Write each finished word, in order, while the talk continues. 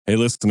Hey,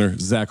 listener,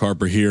 Zach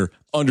Harper here.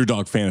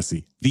 Underdog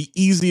Fantasy, the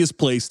easiest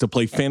place to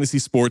play fantasy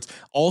sports.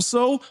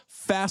 Also,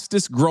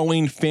 fastest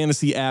growing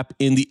fantasy app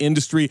in the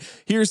industry.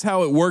 Here's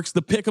how it works.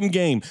 The Pick'em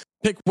game.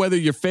 Pick whether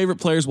your favorite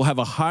players will have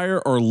a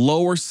higher or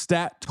lower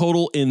stat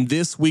total in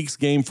this week's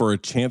game for a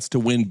chance to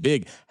win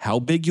big. How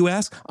big, you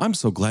ask? I'm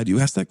so glad you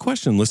asked that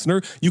question,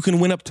 listener. You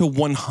can win up to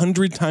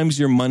 100 times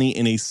your money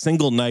in a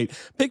single night.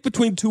 Pick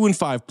between 2 and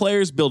 5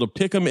 players, build a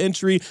Pick'em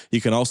entry.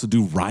 You can also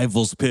do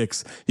rivals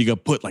picks. You can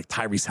put like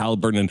Tyrese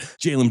Halliburton and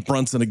Jalen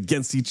Brunson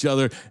against each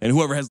other, and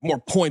whoever has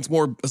more points,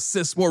 more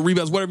assists, more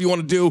rebounds, whatever you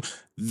want to do,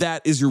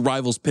 that is your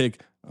rivals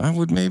pick. I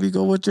would maybe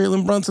go with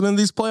Jalen Brunson in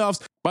these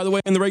playoffs. By the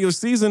way, in the regular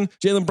season,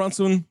 Jalen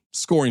Brunson,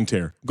 scoring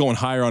tear, going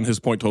higher on his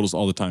point totals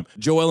all the time.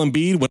 Joel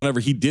Embiid,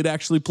 whenever he did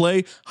actually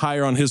play,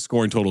 higher on his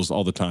scoring totals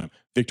all the time.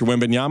 Victor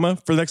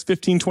Wembanyama, for the next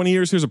 15, 20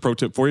 years, here's a pro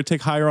tip for you.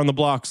 Take higher on the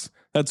blocks.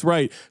 That's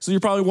right. So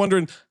you're probably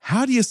wondering,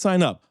 how do you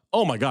sign up?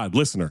 Oh my God,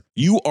 listener,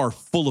 you are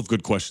full of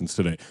good questions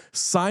today.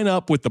 Sign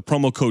up with the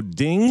promo code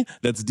DING,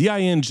 that's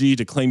D-I-N-G,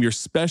 to claim your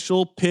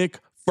special pick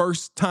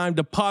first time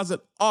deposit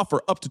offer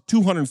up to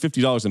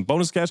 $250 in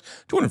bonus cash.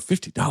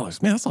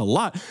 $250, man, that's a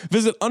lot.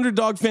 Visit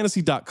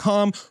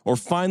underdogfantasy.com or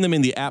find them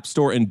in the App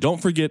Store. And don't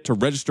forget to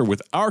register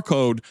with our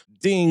code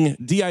DING,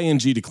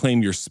 D-I-N-G, to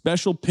claim your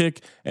special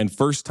pick and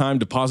first time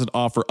deposit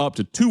offer up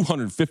to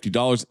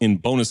 $250 in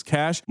bonus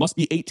cash. Must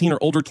be 18 or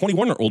older,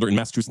 21 or older in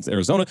Massachusetts,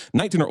 Arizona,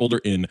 19 or older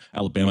in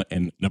Alabama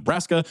and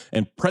Nebraska,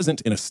 and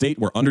present in a state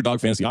where Underdog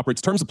Fantasy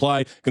operates. Terms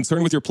apply.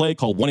 Concerned with your play,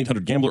 call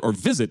 1-800-GAMBLER or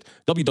visit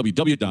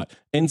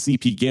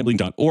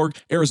www.ncpgambling.org.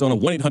 Arizona,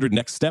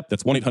 1-800-NEXT-STEP.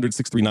 That's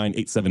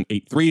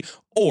 1-800-639-8783.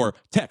 Or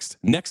text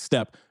NEXT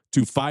STEP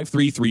to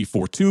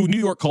 53342. New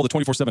York, call the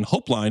 24/7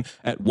 Hope line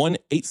at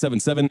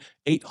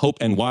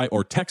 1-877-8-HOPE-NY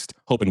or text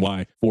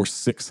HOPE-NY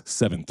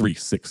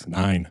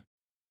 467-369.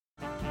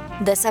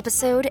 This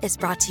episode is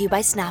brought to you by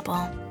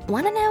Snapple.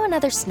 Want to know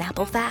another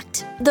Snapple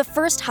fact? The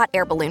first hot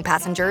air balloon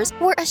passengers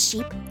were a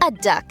sheep, a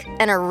duck,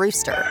 and a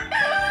rooster.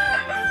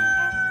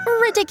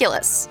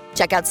 Ridiculous.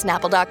 Check out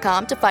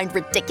Snapple.com to find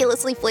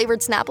ridiculously flavored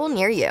Snapple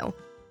near you.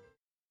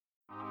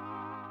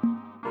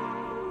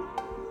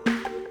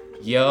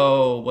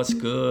 Yo, what's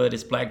good?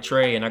 It's Black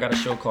Trey, and I got a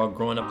show called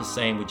Growing Up the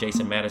Same with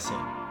Jason Madison,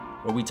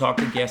 where we talk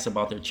to guests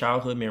about their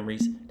childhood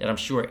memories that I'm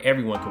sure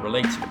everyone can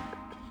relate to.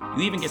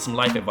 You even get some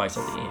life advice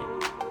at the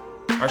end.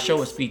 Our show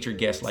has featured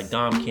guests like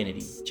Dom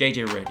Kennedy,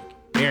 JJ Redick,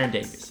 Baron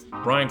Davis,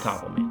 Brian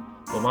Koppelman,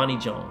 Bomani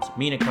Jones,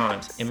 Mina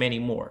Kimes, and many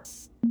more.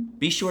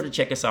 Be sure to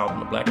check us out on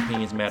the Black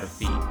Opinions Matter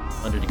feed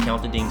under the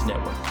Count the Dings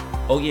Network.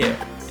 Oh yeah,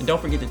 and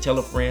don't forget to tell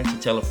a friend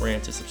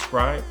to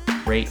subscribe,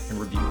 rate, and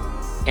review.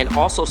 And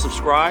also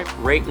subscribe,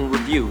 rate, and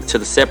review to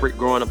the separate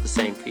Growing Up the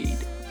Same feed.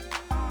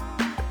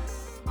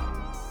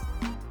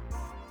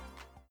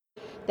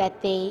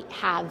 That they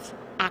have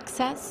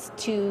access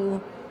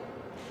to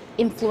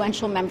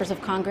influential members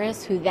of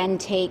Congress who then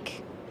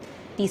take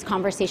these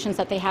conversations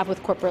that they have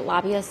with corporate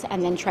lobbyists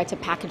and then try to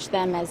package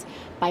them as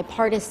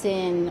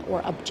bipartisan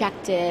or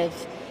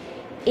objective.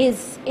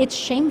 It's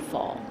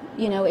shameful.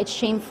 You know, it's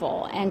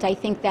shameful. And I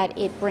think that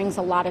it brings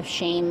a lot of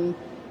shame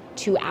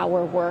to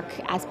our work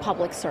as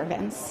public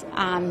servants.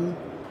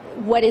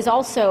 What is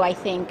also, I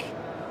think,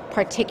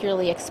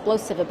 particularly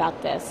explosive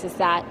about this is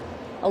that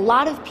a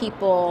lot of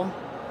people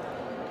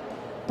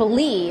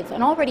believe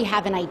and already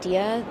have an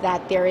idea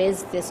that there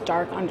is this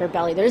dark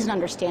underbelly. There is an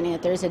understanding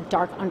that there is a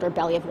dark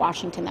underbelly of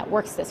Washington that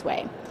works this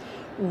way.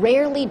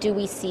 Rarely do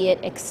we see it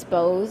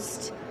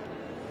exposed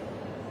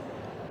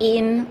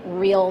in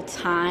real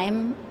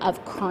time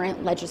of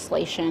current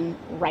legislation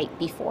right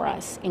before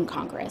us in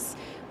Congress.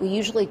 We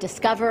usually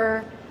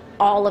discover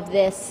all of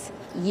this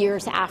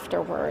years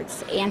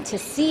afterwards, and to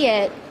see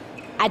it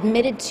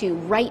admitted to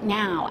right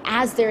now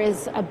as there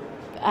is a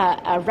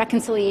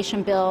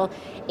reconciliation bill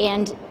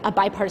and a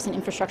bipartisan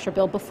infrastructure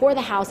bill before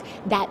the House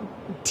that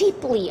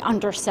deeply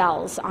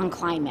undersells on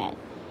climate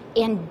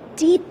and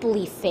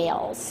deeply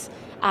fails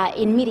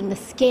in meeting the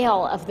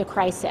scale of the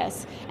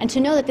crisis. And to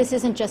know that this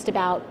isn't just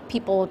about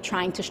people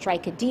trying to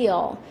strike a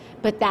deal,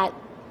 but that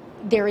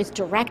there is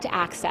direct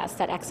access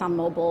that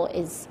ExxonMobil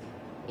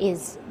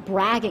is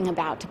bragging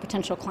about to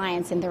potential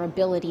clients and their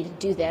ability to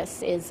do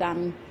this is,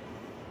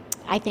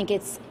 I think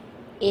it's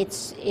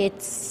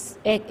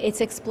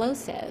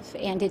explosive,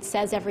 and it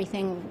says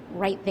everything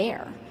right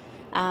there.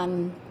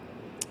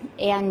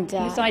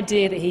 This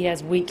idea that he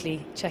has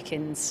weekly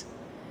check-ins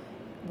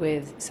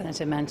with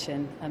Senator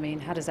Manchin, I mean,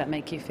 how does that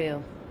make you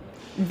feel?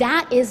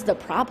 That is the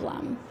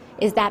problem,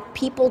 is that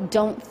people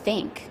don't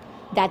think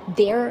that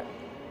their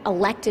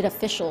elected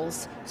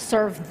officials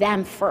serve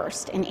them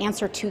first and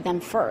answer to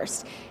them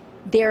first.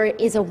 There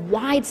is a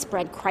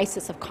widespread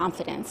crisis of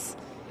confidence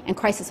and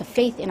crisis of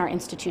faith in our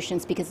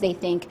institutions because they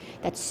think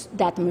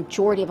that the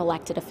majority of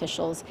elected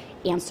officials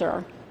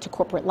answer to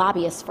corporate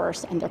lobbyists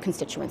first and their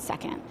constituents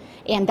second.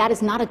 And that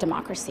is not a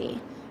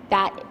democracy.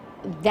 That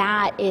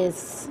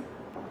is,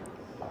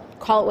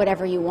 call it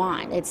whatever you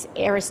want. It's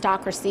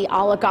aristocracy,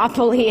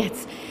 oligopoly,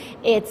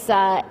 it's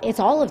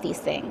all of these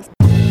things.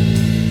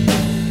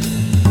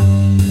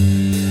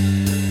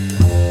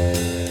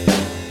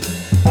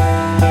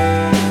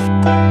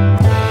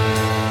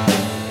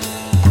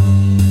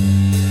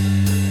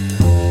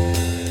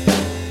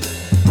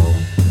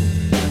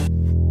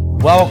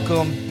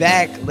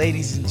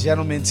 ladies and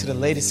gentlemen, to the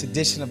latest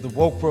edition of the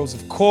Woke Bros.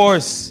 Of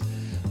course,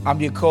 I'm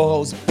your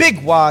co-host,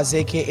 Big Waz,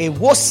 aka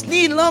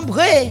Wosni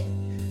Lambre.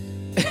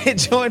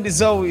 Joined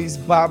as always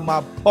by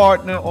my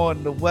partner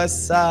on the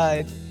west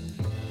side,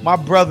 my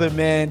brother,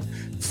 man,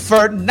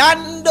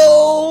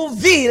 Fernando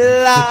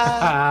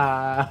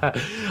Villa.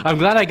 I'm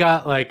glad I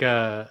got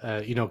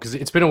because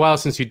it's been a while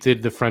since you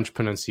did the French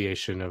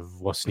pronunciation of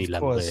Wosni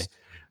Lambre.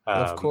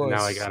 Of course.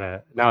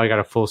 Now I got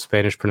a full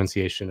Spanish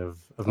pronunciation of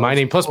my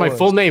name plus my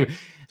full name.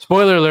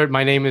 Spoiler alert: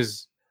 my name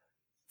is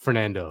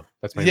Fernando.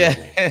 That's my name.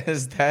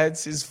 Yes,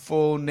 that's his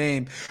full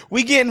name.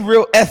 We getting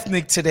real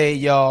ethnic today,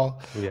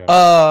 y'all.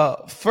 Yeah.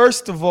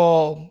 First of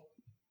all,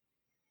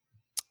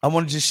 I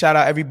want to just shout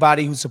out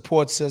everybody who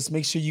supports us.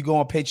 Make sure you go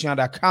on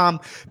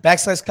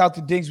patreon.com/Count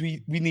the Dings.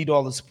 We need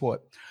all the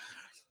support.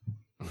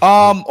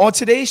 On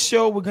today's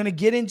show, we're gonna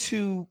get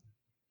into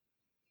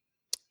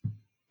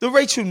the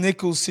Rachel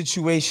Nichols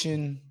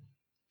situation,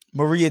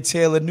 Maria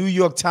Taylor, New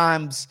York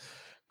Times,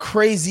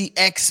 crazy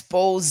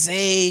expose,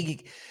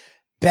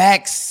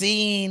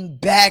 backscene,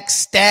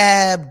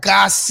 backstab,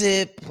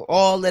 gossip,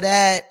 all of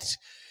that.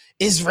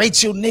 Is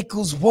Rachel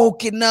Nichols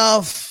woke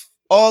enough?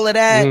 All of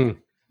that.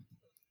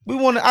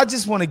 I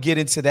just want to get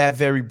into that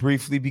very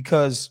briefly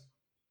because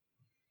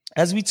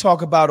as we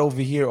talk about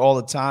over here all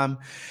the time,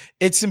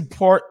 it's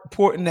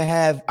important to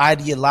have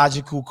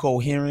ideological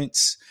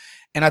coherence.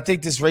 And I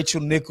think this Rachel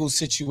Nichols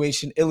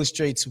situation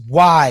illustrates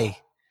why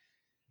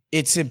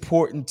it's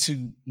important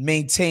to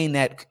maintain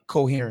that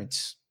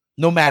coherence,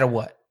 no matter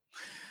what.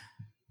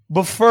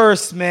 But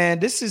first, man,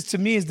 this is, to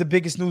me, is the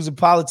biggest news in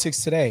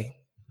politics today.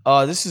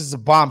 This is a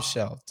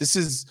bombshell. This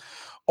is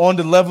on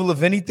the level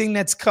of anything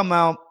that's come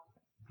out.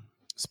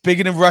 It's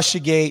bigger than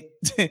Russiagate.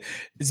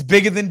 It's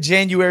bigger than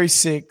January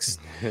 6th.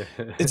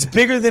 It's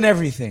bigger than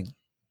everything.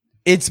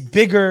 It's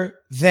bigger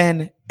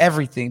than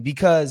everything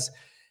because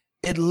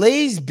it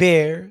lays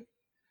bare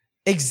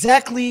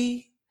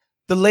exactly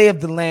the lay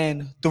of the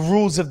land, the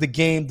rules of the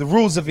game, the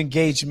rules of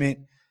engagement,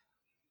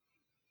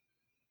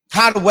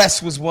 how the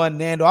West was won,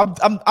 Nando.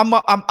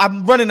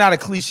 I'm running out of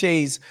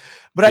cliches,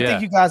 but I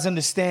think you guys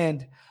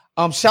understand.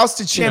 Shouts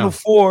to Channel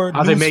 4.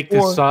 How News they make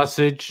 4, the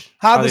sausage.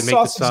 How the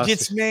sausage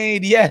gets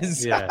made,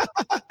 yes. Yeah.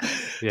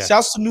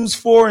 Shouts to News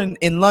 4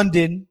 in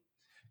London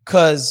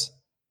because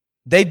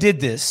they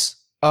did this.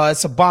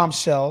 It's a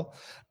bombshell.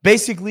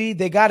 Basically,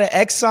 they got an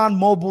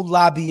ExxonMobil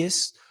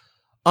lobbyist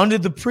under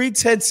the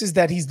pretenses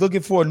that he's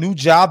looking for a new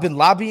job in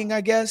lobbying,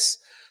 I guess,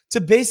 to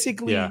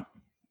basically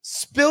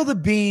spill the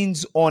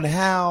beans on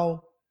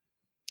how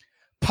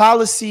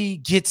policy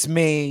gets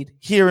made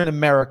here in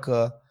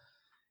America,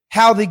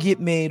 how they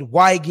get made,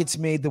 why it gets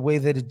made the way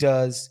that it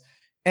does.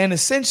 And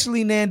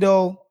essentially,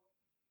 Nando,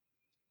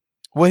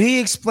 what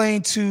he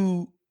explained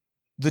to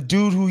the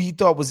dude who he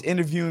thought was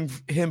interviewing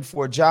him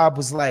for a job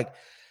was like,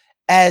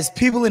 as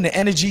people in the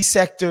energy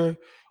sector,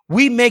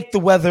 we make the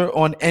weather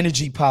on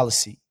energy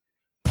policy.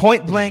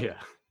 Point blank,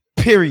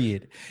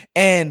 period.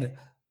 And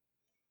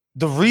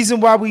the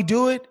reason why we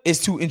do it is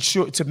to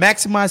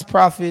maximize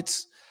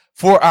profits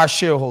for our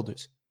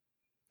shareholders.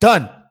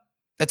 Done.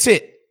 That's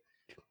it.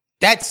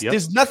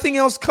 There's nothing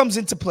else comes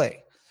into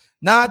play.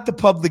 Not the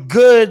public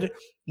good,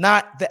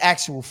 not the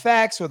actual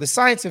facts or the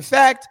science. In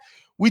fact,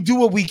 we do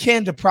what we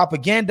can to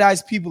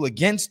propagandize people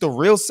against the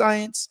real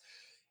science.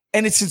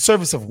 And it's in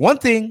service of one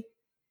thing,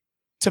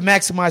 to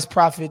maximize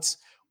profits.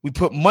 We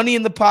put money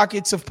in the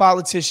pockets of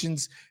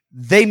politicians.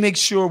 They make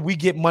sure we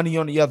get money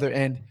on the other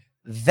end.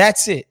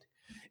 That's it.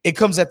 It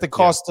comes at the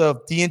cost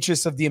of the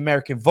interests of the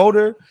American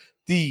voter,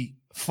 the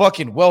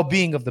fucking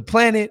well-being of the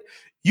planet.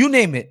 You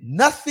name it.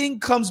 Nothing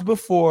comes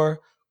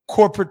before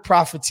corporate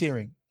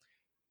profiteering.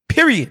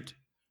 Period.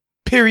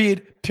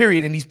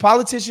 And these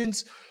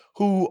politicians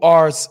who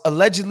are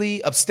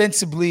allegedly,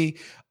 ostensibly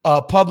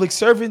public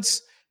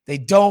servants, they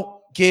don't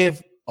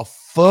give a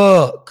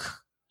fuck.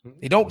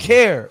 They don't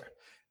care.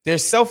 They're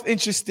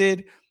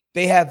self-interested.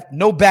 They have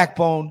no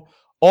backbone.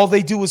 All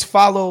they do is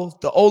follow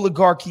the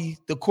oligarchy,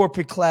 the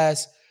corporate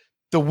class,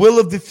 the will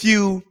of the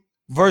few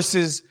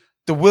versus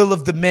the will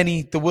of the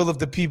many, the will of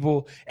the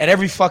people at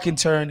every fucking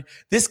turn.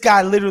 This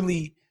guy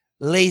literally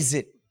lays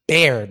it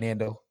bare,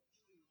 Nando.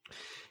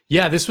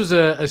 Yeah, this was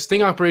a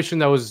sting operation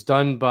that was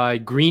done by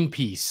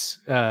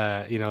Greenpeace,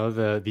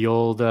 the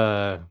old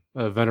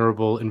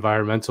venerable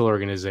environmental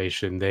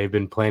organization. They've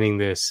been planning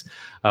this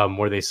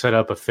where they set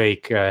up a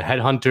fake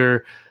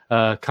headhunter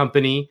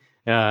company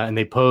and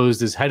they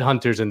posed as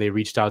headhunters and they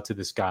reached out to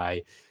this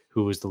guy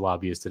who was the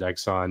lobbyist at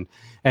Exxon.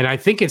 And I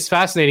think it's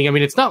fascinating. I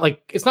mean,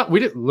 we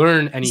didn't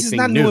learn anything this is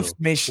not new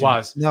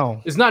information.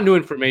 No, it's not new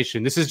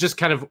information. This is just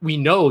kind of, we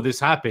know this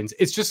happens.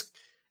 It's just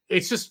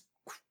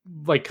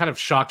like kind of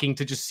shocking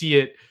to just see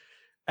it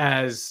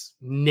as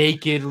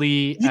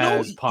nakedly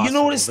as possible. You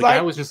know what it's like?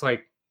 I was just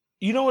like,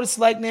 you know what it's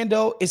like,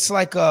 Nando? It's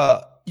like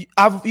you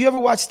ever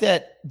watched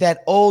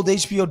that old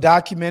HBO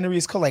documentary?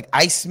 It's called like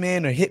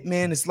Iceman or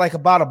Hitman. It's like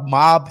about a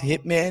mob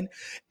hitman,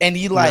 and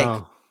he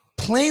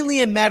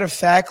plainly and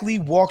matter-of-factly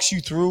walks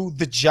you through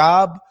the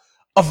job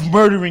of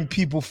murdering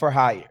people for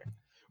hire,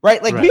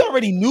 right? Like, Right. we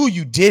already knew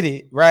you did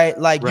it, right?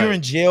 Like, you're Right.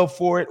 in jail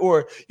for it,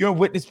 or you're in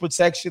witness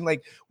protection.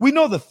 Like, we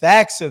know the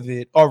facts of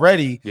it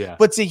already. Yeah.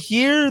 But to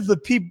hear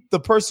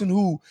the person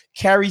who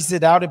carries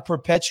it out and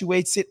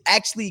perpetuates it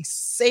actually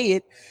say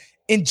it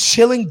in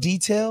chilling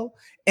detail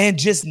and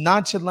just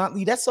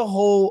nonchalantly, that's a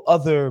whole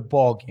other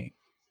ball game.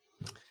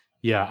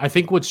 Yeah, I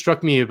think what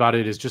struck me about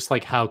it is just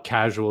like how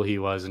casual he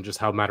was and just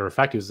how matter of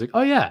fact he was. Like,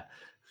 oh yeah,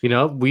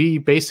 we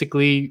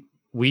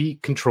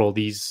control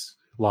these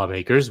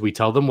lawmakers. We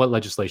tell them what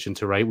legislation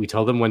to write. We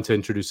tell them when to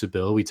introduce a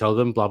bill. We tell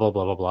them blah blah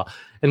blah blah blah,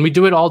 and we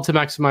do it all to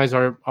maximize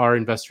our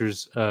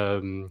investors'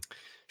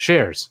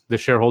 shares, the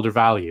shareholder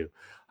value.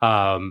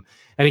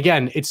 And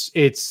again, it's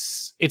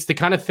the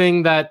kind of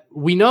thing that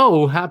we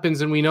know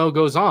happens and we know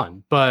goes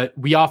on, but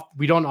we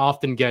don't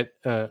often get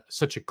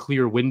such a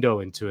clear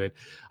window into it.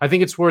 I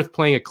think it's worth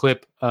playing a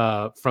clip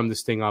from the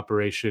sting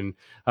operation.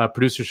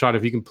 Producer Sean,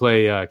 if you can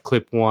play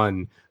clip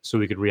 1 so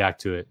we could react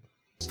to it.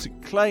 To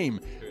claim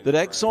that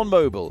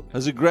ExxonMobil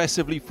has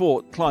aggressively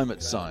fought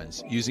climate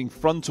science using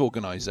front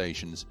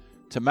organizations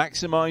to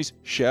maximize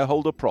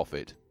shareholder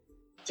profit.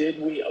 Did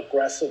we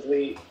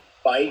aggressively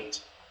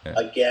fight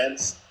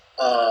against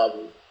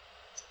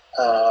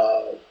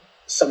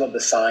some of the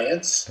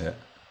science?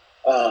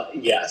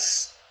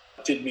 Yes.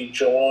 Did we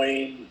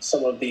join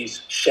some of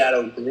these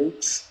shadow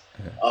groups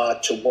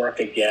to work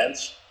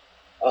against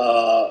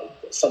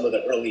some of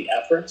the early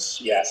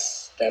efforts?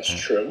 Yes, that's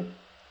true.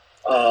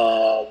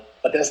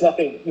 But there's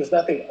nothing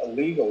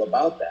illegal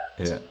about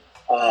that.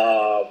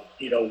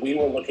 We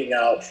were looking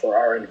out for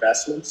our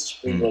investments.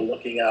 We were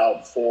looking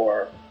out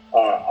for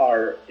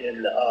our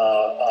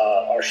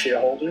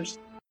shareholders.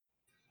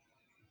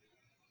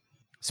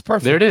 It's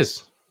perfect. There it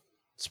is.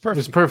 It's perfect.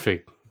 It's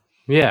perfect.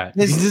 Yeah.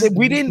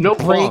 We didn't no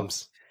break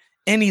qualms.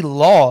 any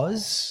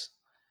laws.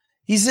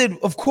 He said,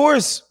 of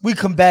course, we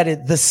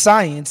combated the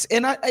science.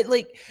 And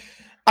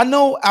I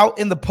know out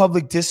in the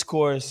public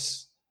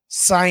discourse,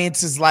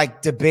 science is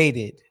like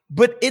debated.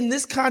 But in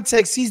this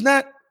context, he's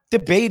not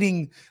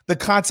debating the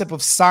concept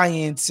of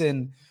science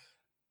and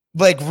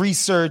like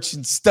research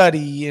and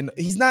study. And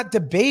he's not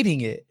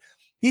debating it.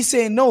 He's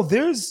saying, no,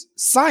 there's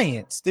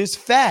science, there's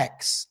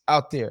facts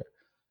out there.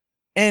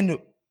 And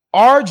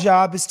our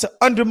job is to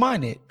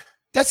undermine it.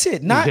 That's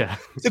it. Not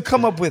to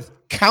come up with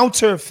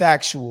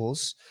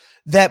counterfactuals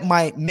that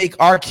might make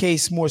our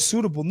case more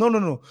suitable.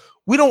 No.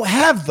 We don't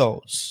have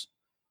those.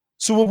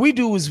 So what we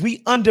do is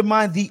we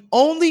undermine the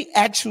only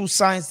actual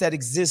science that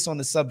exists on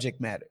the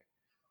subject matter.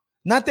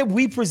 Not that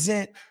we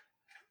present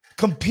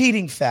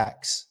competing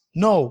facts.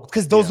 No,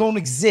 because those don't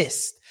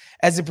exist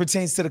as it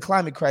pertains to the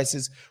climate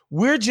crisis.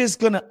 We're just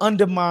going to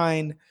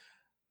undermine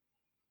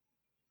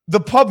the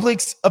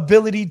public's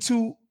ability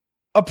to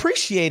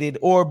appreciate it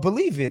or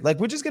believe it. Like,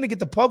 we're just going to get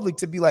the public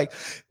to be like,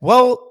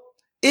 well,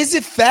 is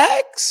it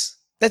facts?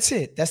 That's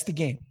it. That's the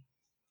game.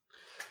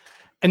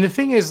 And the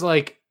thing is,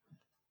 like,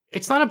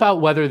 it's not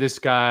about whether this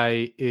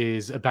guy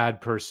is a bad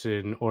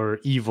person or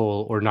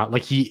evil or not.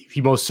 Like, he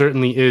most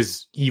certainly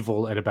is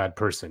evil and a bad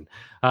person.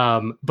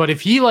 But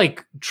if he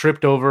like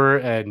tripped over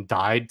and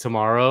died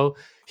tomorrow,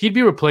 he'd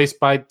be replaced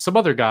by some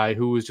other guy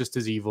who was just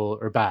as evil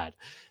or bad.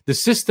 The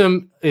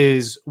system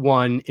is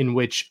one in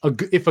which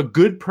if a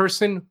good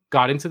person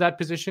got into that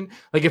position,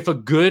 like if a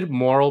good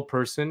moral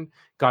person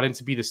got in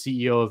to be the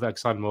CEO of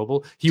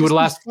ExxonMobil, he would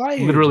last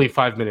literally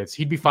 5 minutes.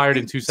 He'd be fired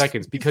in 2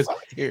 seconds because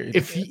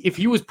if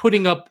he was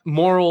putting up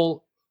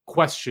moral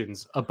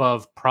questions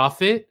above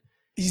profit,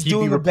 he'd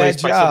be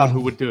replaced by someone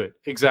who would do it.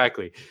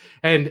 Exactly.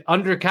 And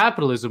under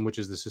capitalism, which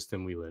is the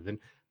system we live in,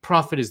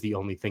 profit is the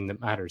only thing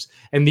that matters.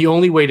 And the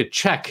only way to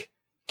check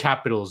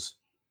capital's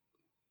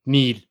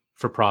need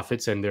for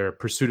profits and their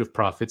pursuit of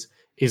profits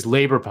is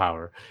labor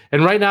power.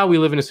 And right now we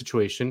live in a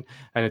situation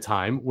and a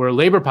time where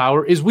labor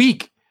power is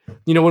weak.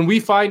 You know, when we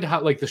find how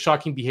like the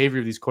shocking behavior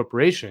of these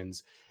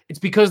corporations, it's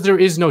because there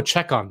is no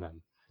check on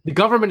them. The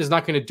government is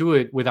not going to do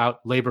it without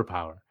labor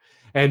power.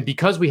 And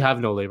because we have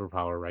no labor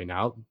power right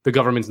now, the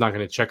government's not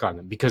going to check on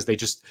them because they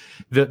just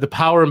the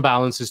power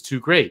imbalance is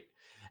too great.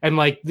 And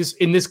like this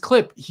in this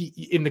clip,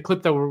 in the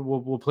clip that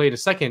we'll play in a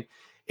second,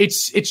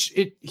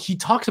 he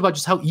talks about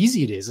just how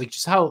easy it is, like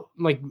just how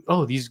like,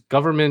 oh, these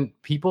government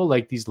people,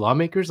 like these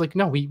lawmakers, like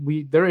no,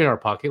 we they're in our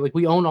pocket, like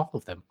we own all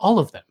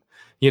of them,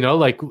 you know,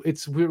 like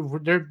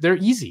they're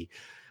easy.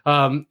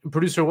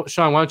 Producer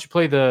Sean, why don't you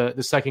play the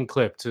second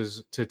clip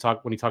to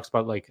talk when he talks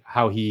about like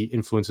how he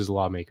influences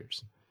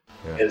lawmakers.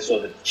 And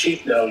so the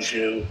chief knows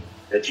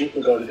that you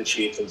can go to the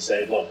chief and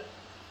say, look,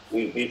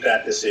 we've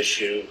got this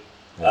issue.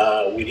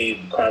 We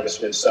need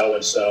Congressman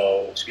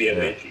so-and-so to be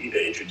able to either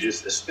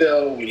introduce this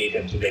bill. We need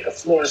him to make a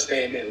floor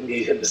statement. We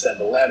need him to send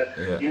a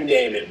letter. You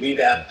name it. We've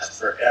asked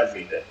for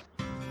everything.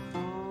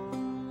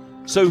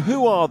 So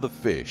who are the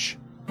fish?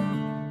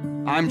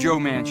 I'm Joe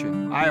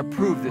Manchin. I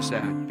approve this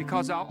act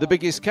because The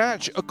biggest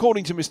catch,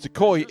 according to Mr.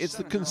 Coy, it's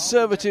the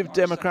conservative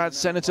Democrat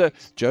Senator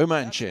Joe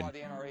Manchin,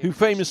 who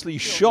famously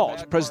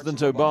shot President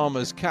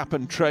Obama's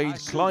cap-and-trade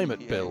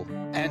climate bill.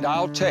 And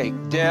I'll take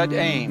dead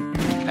aim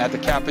at the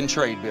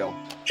cap-and-trade bill.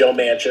 Joe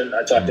Manchin,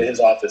 I talk to his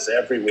office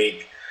every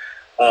week.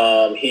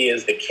 He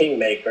is the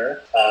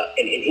kingmaker,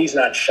 and he's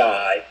not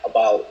shy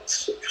about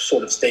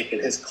sort of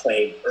staking his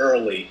claim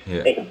early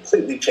and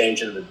completely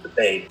changing the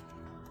debate.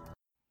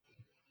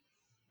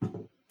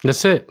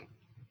 That's it.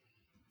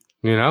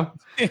 You know,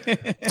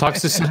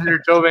 talks to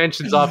Senator Joe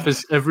Manchin's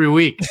office every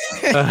week.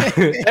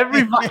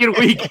 Every fucking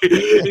week,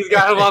 he's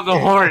got him on the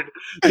horn,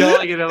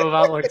 yelling at him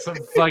about like some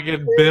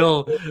fucking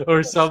bill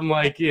or some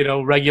like, you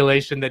know,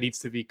 regulation that needs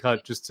to be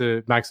cut just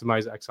to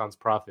maximize Exxon's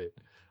profit.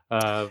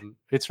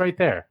 It's right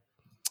there.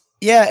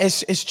 Yeah,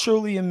 it's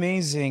truly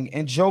amazing.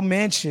 And Joe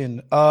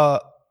Manchin,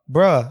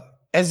 bruh,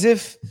 as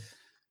if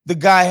the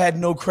guy had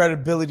no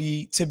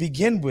credibility to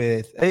begin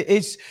with.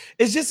 It's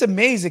just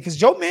amazing because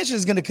Joe Manchin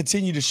is going to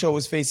continue to show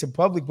his face in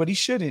public, but he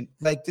shouldn't.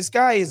 Like, this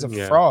guy is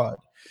a fraud.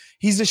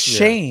 He's a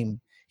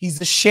shame.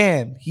 He's a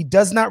sham. He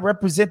does not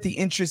represent the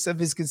interests of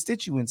his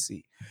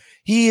constituency.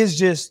 He is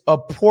just a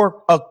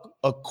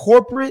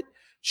corporate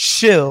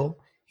shill.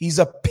 He's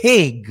a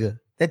pig.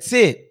 That's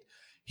it.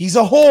 He's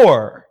a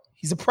whore.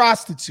 He's a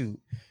prostitute.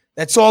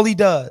 That's all he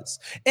does.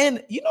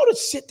 And you know the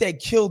shit that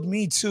killed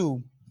me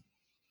too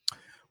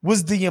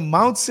was the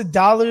amounts of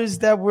dollars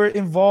that were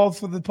involved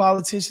for the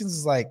politicians.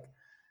 Is like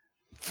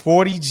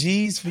 40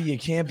 G's for your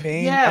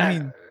campaign. Yeah. I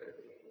mean,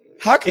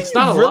 how can it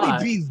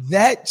really be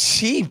that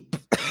cheap?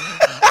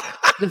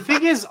 The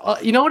thing is,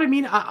 you know what I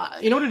mean?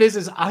 You know what it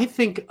is I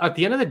think at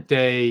the end of the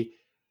day,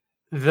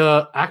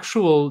 the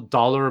actual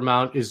dollar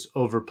amount is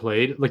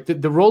overplayed. Like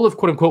the role of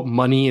quote unquote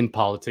money in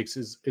politics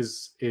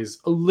is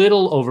a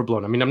little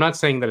overblown. I mean, I'm not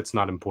saying that it's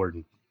not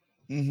important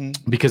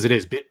because it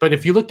is, but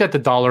if you looked at the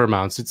dollar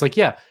amounts, it's like,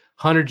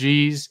 100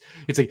 G's.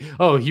 It's like,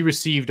 oh, he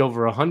received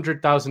over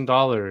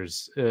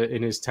 $100,000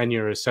 in his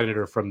tenure as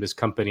senator from this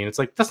company, and it's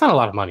like that's not a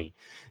lot of money,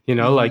 you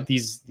know. Like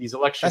these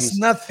elections. That's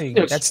nothing.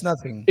 That's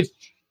nothing.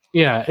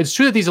 It's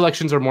true that these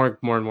elections are more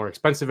and more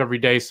expensive every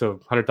day. So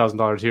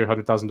 $100,000 here,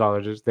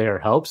 $100,000 there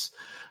helps,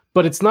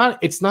 but it's not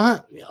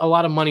a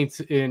lot of money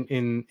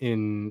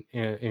in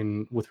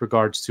with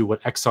regards to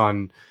what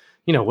Exxon.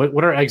 You know,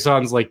 what are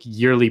Exxon's like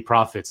yearly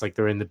profits? Like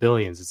they're in the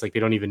billions. It's like they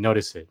don't even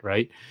notice it,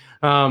 right?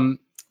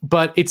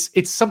 But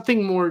it's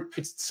something more.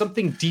 It's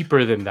something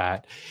deeper than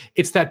that.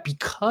 It's that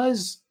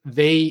because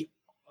they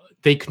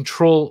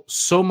control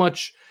so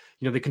much.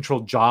 You know, they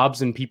control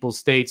jobs in people's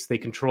states. They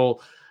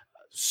control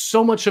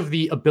so much of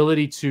the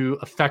ability to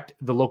affect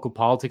the local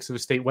politics of a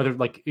state. Whether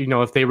like, you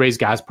know, if they raise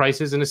gas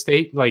prices in a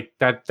state, like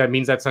that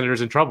means that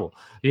senator's in trouble.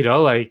 You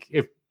know, like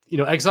if you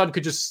know Exxon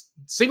could just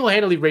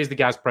single-handedly raise the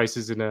gas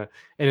prices in a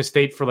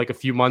state for like a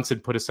few months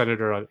and put a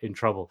senator in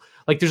trouble.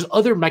 Like there's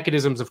other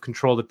mechanisms of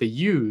control that they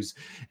use.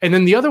 And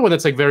then the other one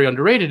that's like very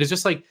underrated is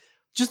just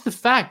the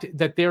fact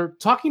that they're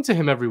talking to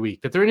him every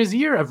week, that they're in his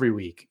ear every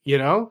week, you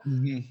know,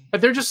 that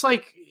they're just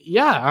like,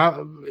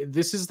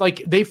 this is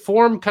like, they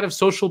form kind of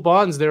social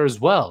bonds there as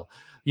well.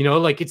 You know,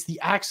 like it's the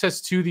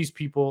access to these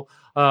people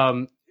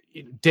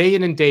day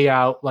in and day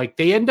out. Like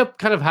they end up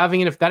kind of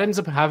having that ends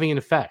up having an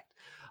effect.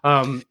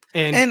 And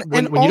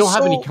when you don't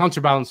have any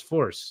counterbalance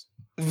force,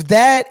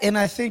 that, and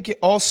I think it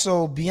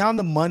also beyond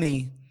the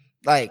money,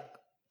 like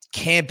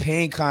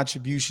campaign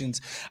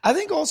contributions, I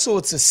think also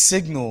it's a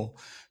signal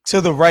to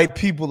the right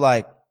people,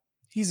 like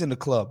he's in the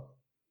club,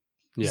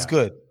 he's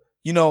good,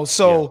 you know.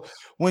 So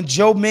when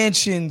Joe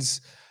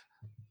Manchin's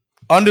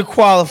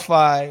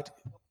underqualified,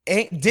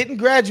 didn't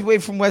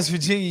graduate from West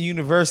Virginia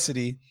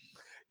University,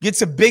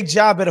 gets a big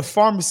job at a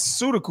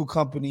pharmaceutical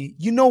company,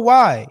 you know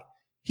why?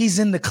 He's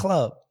in the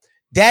club.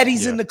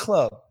 Daddy's in the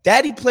club.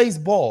 Daddy plays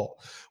ball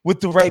with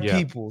the right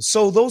people.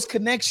 So those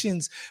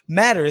connections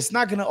matter. It's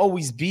not going to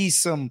always be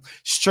some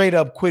straight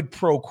up quid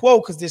pro quo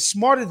because they're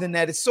smarter than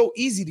that. It's so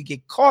easy to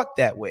get caught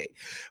that way.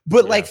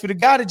 But like for the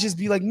guy to just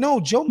be like,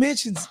 no, Joe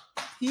Manchin's,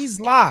 he's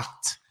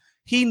locked.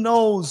 He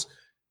knows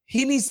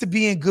he needs to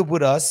be in good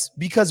with us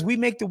because we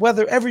make the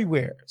weather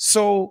everywhere.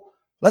 So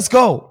let's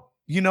go.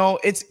 You know,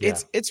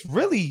 it's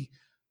really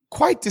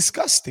quite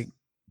disgusting.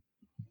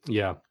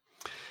 Yeah.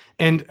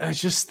 And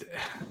just...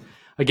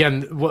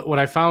 Again, what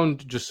I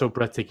found just so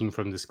breathtaking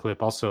from this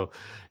clip, also,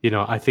 you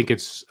know, I think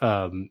it's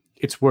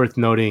worth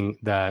noting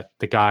that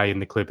the guy in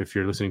the clip, if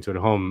you're listening to it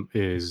at home,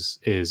 is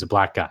a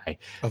black guy,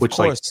 which,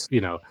 like, you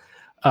know,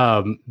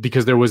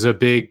 because there was a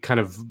big kind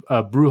of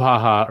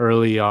brouhaha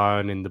early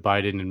on in the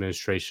Biden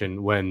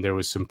administration when there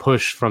was some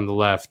push from the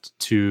left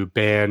to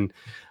ban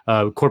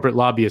corporate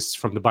lobbyists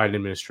from the Biden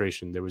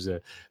administration. There was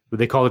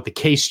they call it the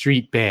K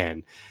Street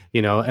ban,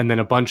 you know, and then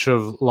a bunch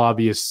of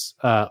lobbyists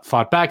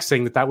fought back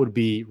saying that would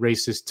be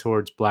racist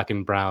towards black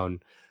and brown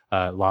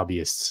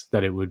lobbyists,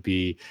 that it would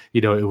be, you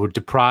know, it would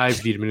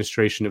deprive the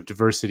administration of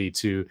diversity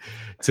to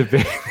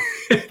ban,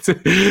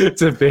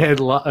 to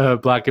ban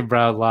black and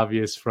brown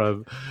lobbyists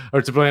from,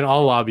 or to ban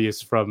all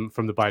lobbyists from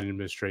the Biden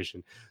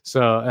administration.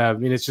 So I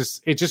mean, it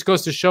just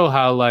goes to show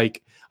how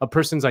like a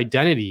person's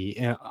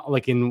identity,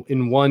 like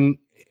in one,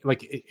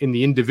 like in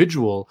the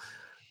individual,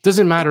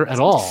 doesn't matter at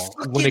all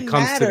when it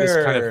comes to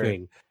this kind of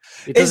thing.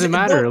 It doesn't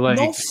matter.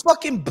 No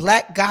fucking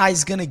black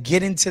guy's gonna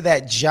get into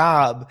that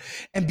job,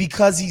 and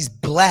because he's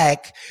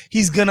black,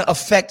 he's gonna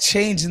affect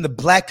change in the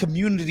black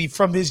community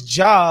from his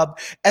job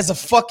as a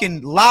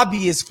fucking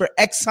lobbyist for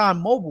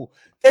ExxonMobil.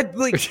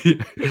 Like,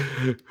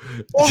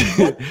 on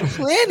what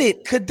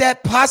planet could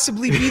that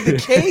possibly be the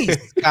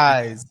case,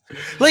 guys?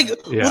 Like,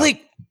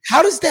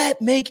 how does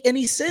that make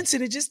any sense?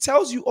 And it just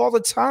tells you all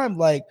the time,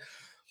 like,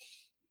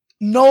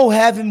 no,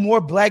 having more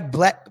black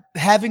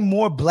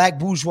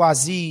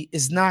bourgeoisie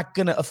is not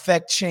gonna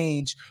affect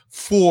change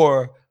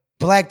for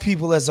black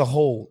people as a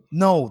whole.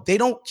 No, they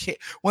don't care.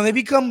 When they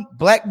become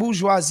black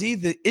bourgeoisie,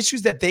 the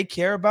issues that they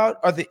care about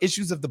are the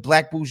issues of the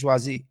black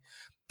bourgeoisie.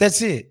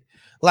 That's it.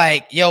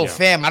 Like, yo,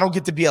 fam, I don't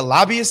get to be a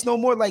lobbyist no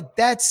more. Like,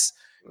 that's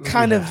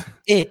kind of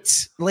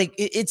it. Like,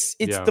 it's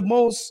the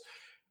most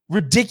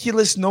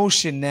ridiculous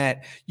notion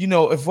that, you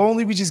know, if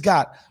only we just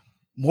got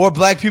more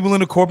black people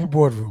in the corporate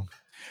boardroom,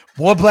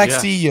 more black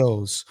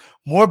CEOs,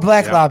 more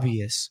black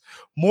lobbyists,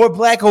 more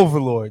black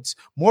overlords,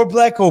 more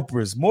black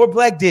Oprahs, more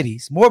black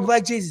Diddy's, more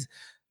black Jay-Z's.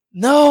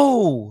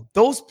 No,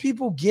 those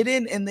people get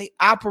in and they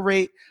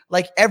operate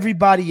like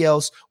everybody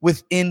else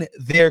within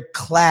their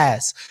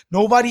class.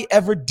 Nobody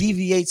ever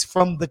deviates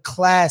from the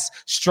class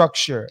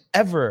structure,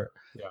 ever.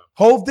 Yeah.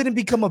 Hov didn't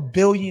become a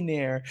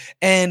billionaire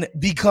and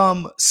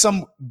become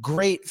some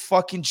great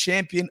fucking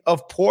champion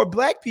of poor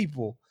black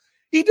people.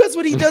 He does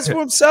what he does for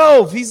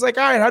himself. He's like,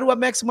 all right, how do I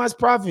maximize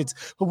profits?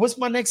 What's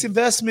my next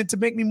investment to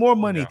make me more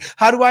money?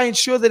 How do I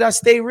ensure that I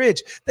stay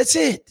rich? That's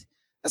it.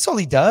 That's all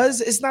he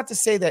does. It's not to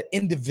say that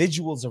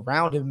individuals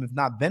around him have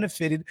not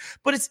benefited,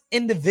 but it's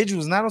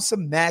individuals, not on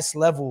some mass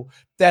level,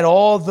 that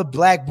all the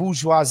black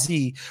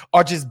bourgeoisie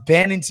are just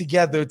banding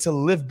together to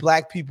lift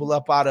black people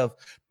up out of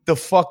the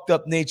fucked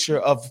up nature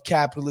of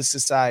capitalist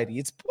society.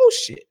 It's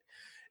bullshit.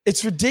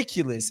 It's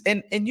ridiculous.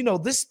 And you know,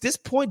 this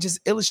point just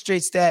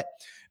illustrates that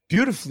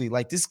beautifully.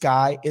 Like, this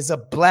guy is a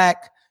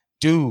black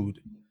dude.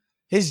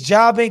 His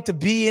job ain't to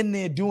be in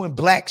there doing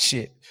black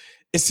shit.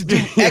 It's to do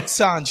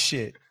Exxon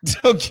shit.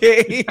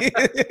 Okay.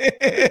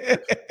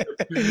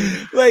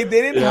 Like,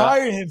 they didn't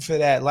hire him for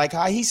that. Like,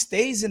 how he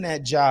stays in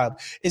that job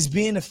is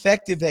being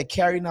effective at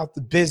carrying out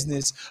the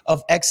business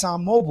of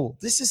ExxonMobil.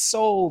 It's just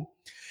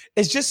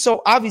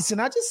so obvious.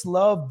 And I just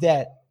love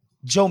that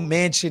Joe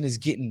Manchin is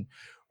getting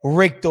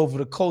raked over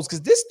the coals,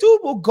 because this dude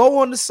will go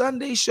on the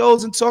Sunday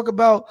shows and talk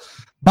about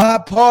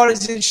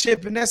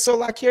bipartisanship, and that's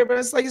all I care about.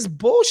 It's like, it's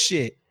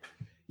bullshit.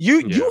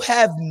 You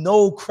have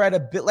no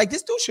credibility. Like,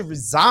 this dude should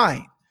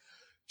resign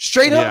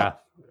straight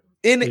up.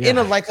 In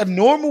a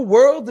normal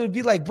world, it would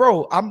be like,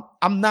 bro,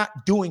 I'm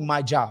not doing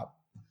my job.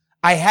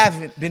 I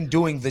haven't been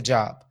doing the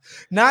job.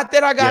 Not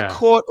that I got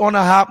caught on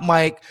a hot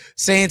mic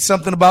saying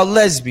something about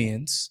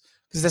lesbians,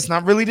 because that's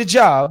not really the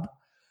job.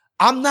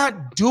 I'm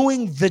not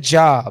doing the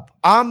job.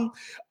 I'm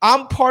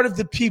part of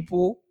the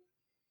people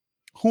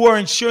who are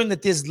ensuring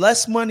that there's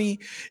less money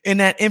in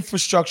that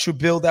infrastructure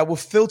bill that will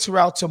filter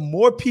out to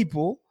more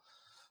people,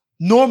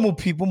 normal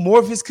people, more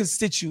of his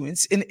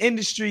constituents in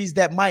industries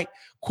that might,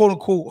 quote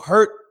unquote,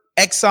 hurt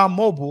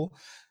ExxonMobil.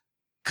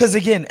 Because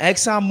again,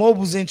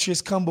 ExxonMobil's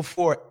interests come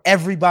before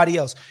everybody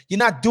else. You're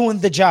not doing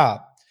the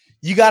job.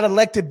 You got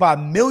elected by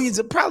millions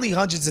of, probably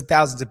hundreds of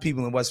thousands of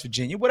people in West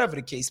Virginia, whatever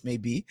the case may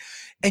be.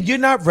 And you're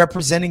not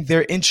representing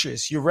their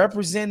interests. You're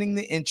representing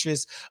the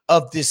interests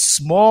of this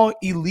small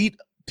elite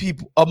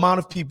amount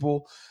of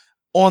people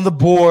on the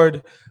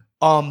board,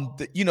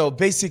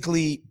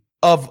 basically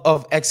of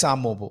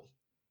ExxonMobil.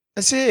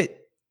 That's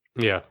it.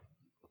 Yeah.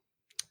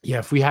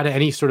 If we had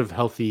any sort of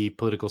healthy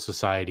political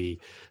society,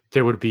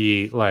 there would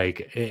be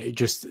like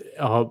just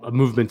a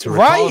movement to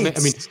recall. I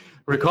mean,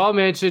 recall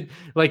Manchin,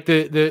 like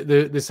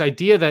this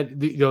idea that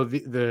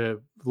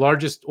the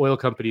largest oil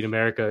company in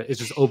America is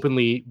just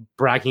openly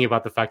bragging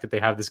about the fact that they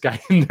have this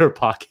guy in their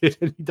pocket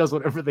and he does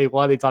whatever they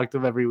want. They talk to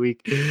him every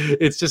week.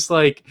 It's just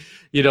like,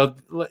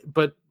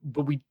 but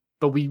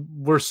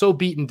we're so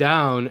beaten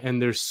down, and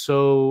there's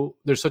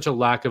such a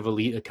lack of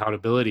elite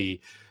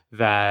accountability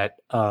that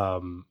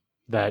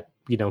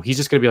he's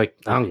just gonna be like,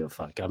 I don't give a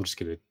fuck. I'm just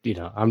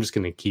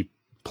gonna keep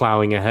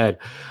plowing ahead.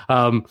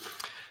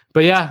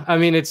 But yeah, I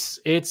mean, it's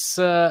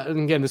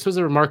again, this was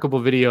a remarkable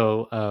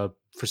video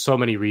for so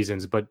many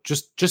reasons, but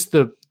just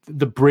the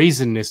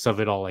brazenness of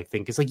it all, I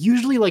think, is like,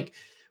 usually like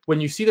when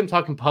you see them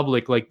talk in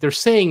public, like they're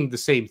saying the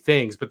same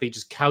things, but they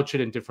just couch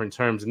it in different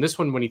terms. And this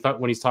one, when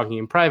he's talking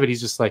in private, he's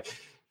just like,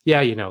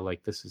 yeah,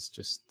 like this is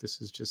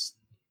just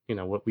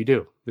what we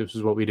do. This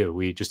is what we do.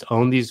 We just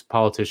own these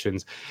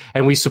politicians,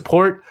 and we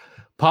support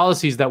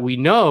policies that we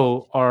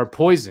know are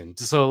poisoned.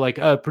 So like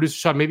producer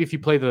Sean, maybe if you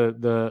play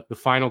the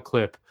final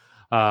clip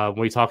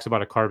when he talks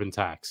about a carbon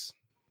tax.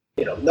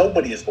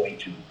 Nobody is going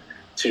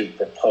to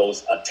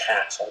propose a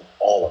tax on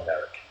all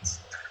Americans.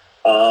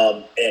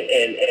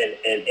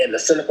 And the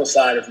cynical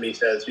side of me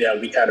says, yeah,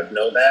 we kind of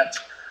know that.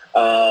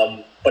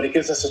 But it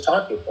gives us a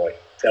talking point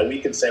that we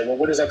can say, well,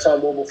 what is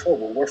ExxonMobil for?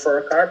 Well, we're for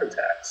a carbon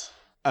tax.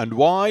 And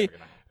why?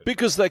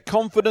 Because they're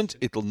confident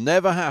it'll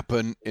never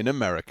happen in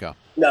America.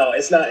 No,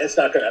 it's not. It's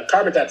not going. A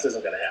carbon tax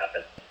isn't going to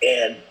happen.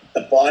 And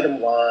The bottom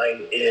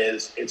line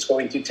is it's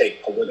going to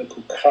take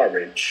political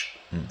courage,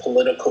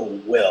 political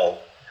will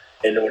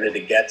in order to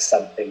get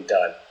something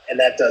done. And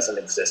that doesn't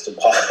exist in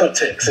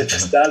politics. It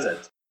just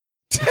doesn't.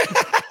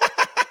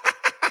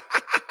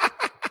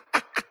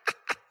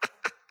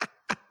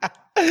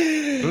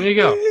 There you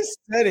go. He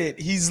said it.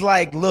 He's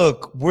like,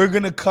 look, we're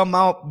going to come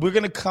out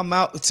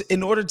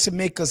in order to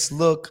make us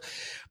look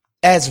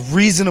as a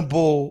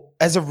reasonable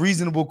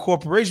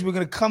corporation. We're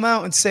going to come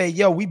out and say,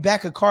 yo, we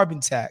back a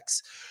carbon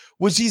tax,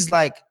 which he's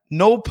like,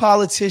 no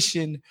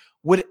politician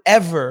would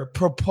ever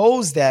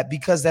propose that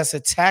because that's a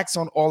tax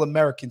on all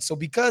Americans. So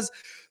because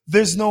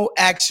there's no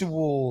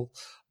actual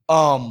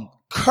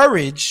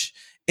courage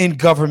in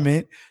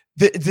government,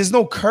 there's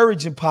no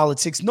courage in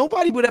politics.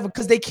 Nobody would ever,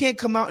 because they can't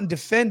come out and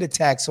defend a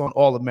tax on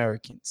all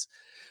Americans.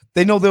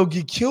 They know they'll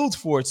get killed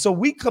for it. So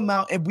we come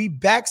out and we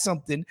back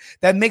something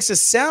that makes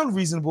us sound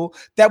reasonable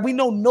that we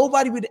know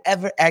nobody would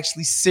ever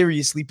actually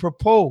seriously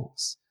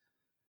propose.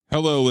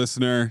 Hello,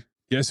 listener.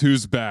 Guess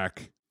who's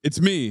back? It's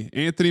me,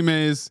 Anthony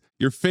Mays,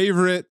 your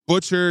favorite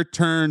butcher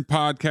turned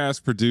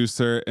podcast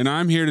producer, and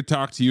I'm here to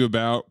talk to you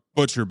about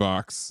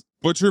ButcherBox.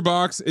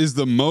 ButcherBox is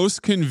the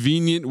most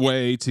convenient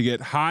way to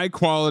get high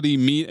quality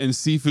meat and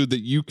seafood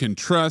that you can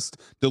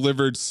trust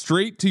delivered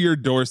straight to your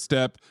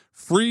doorstep,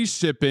 free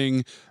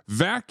shipping,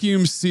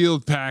 vacuum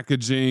sealed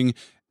packaging.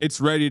 It's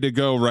ready to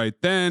go right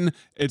then.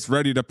 It's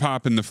ready to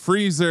pop in the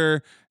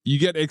freezer. You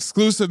get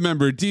exclusive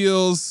member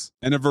deals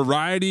and a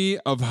variety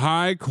of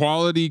high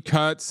quality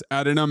cuts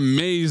at an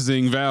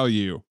amazing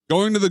value.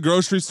 Going to the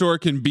grocery store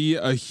can be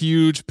a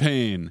huge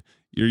pain.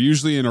 You're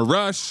usually in a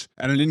rush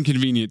at an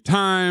inconvenient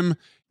time.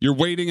 You're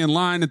waiting in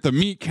line at the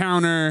meat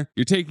counter.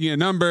 You're taking a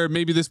number.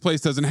 Maybe this place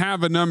doesn't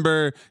have a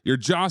number. You're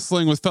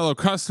jostling with fellow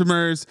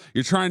customers.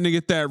 You're trying to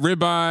get that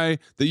ribeye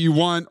that you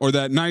want or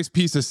that nice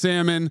piece of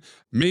salmon.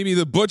 Maybe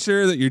the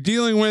butcher that you're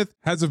dealing with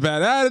has a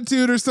bad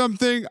attitude or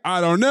something.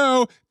 I don't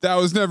know. That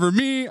was never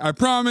me, I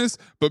promise.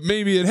 But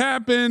maybe it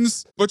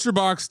happens.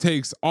 ButcherBox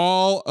takes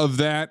all of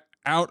that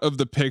out of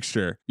the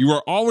picture. You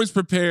are always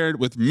prepared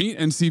with meat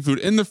and seafood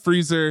in the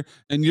freezer,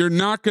 and you're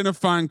not going to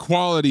find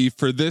quality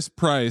for this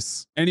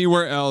price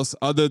anywhere else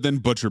other than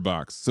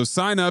ButcherBox. So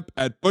sign up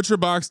at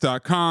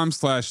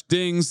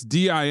butcherbox.com/dings,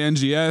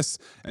 D-I-N-G-S,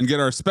 and get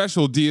our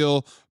special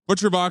deal.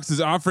 ButcherBox is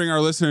offering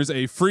our listeners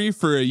a free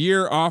for a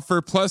year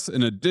offer plus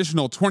an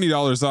additional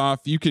 $20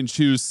 off. You can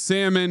choose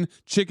salmon,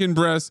 chicken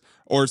breast,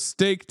 or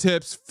steak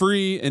tips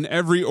free in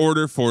every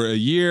order for a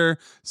year.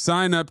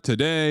 Sign up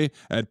today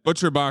at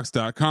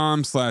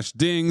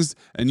butcherbox.com/dings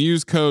and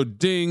use code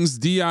DINGS,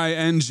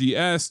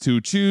 D-I-N-G-S, to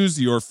choose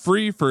your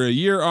free for a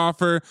year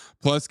offer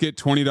plus get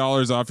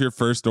 $20 off your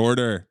first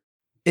order.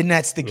 And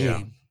that's the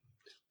game.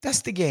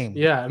 That's the game.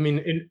 Yeah, I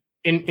mean,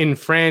 in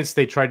France,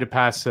 they tried to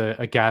pass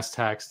a gas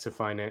tax to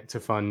fund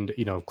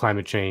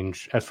climate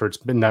change efforts.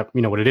 And that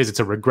what it is, it's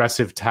a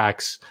regressive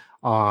tax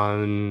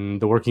on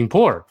the working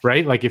poor,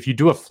 right? Like if you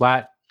do a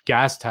flat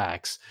gas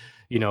tax,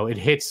 it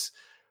hits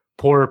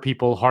poorer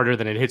people harder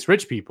than it hits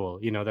rich people.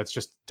 That's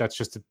just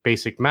the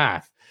basic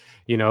math.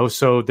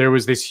 So there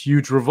was this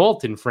huge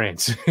revolt in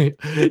France,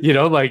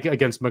 like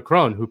against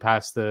Macron, who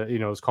passed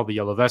it's called the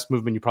Yellow Vest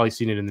movement. You've probably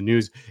seen it in the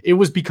news. It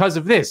was because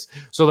of this.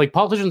 So like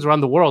politicians around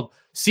the world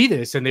see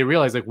this and they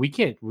realize like we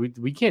can't do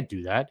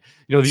that.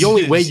 The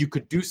only way you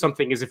could do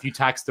something is if you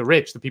tax the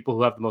rich, the people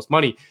who have the most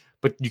money,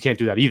 but you can't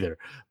do that either.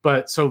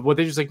 But so what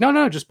they just like,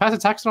 no, just pass a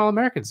tax on all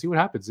Americans, see what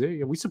happens.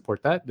 Yeah, we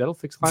support that. That'll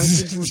fix climate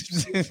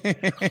change.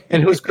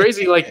 And it was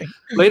crazy. Like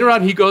later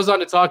on, he goes on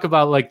to talk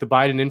about like the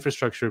Biden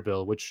infrastructure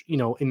bill, which in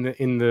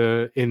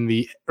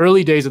the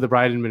early days of the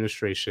Biden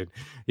administration,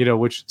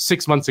 which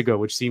 6 months ago,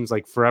 which seems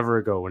like forever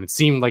ago, when it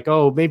seemed like,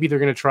 oh, maybe they're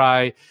going to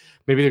try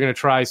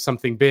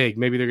something big.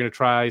 Maybe they're going to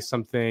try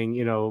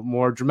something,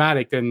 more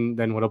dramatic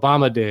than what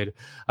Obama did.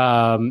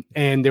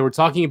 And they were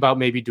talking about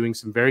maybe doing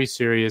some very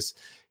serious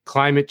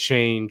climate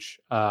change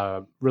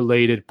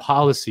related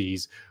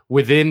policies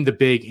within the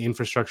big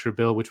infrastructure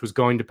bill, which was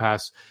going to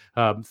pass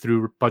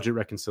through budget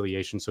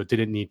reconciliation. So it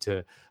didn't need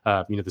to,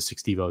 the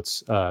 60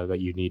 votes that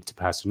you need to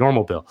pass a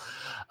normal bill.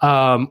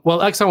 Well,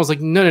 Exxon was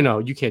like, no,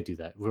 you can't do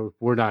that.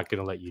 We're not going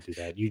to let you do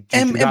that.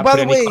 And by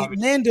the way,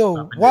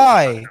 Nando,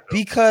 why?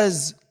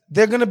 Because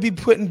they're going to be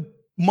putting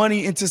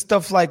money into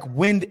stuff like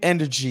wind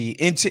energy,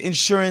 into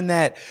ensuring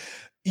that,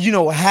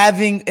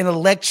 having an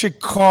electric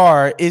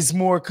car is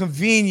more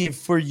convenient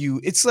for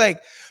you. It's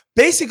like,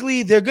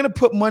 basically, they're going to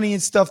put money in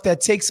stuff that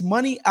takes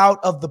money out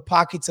of the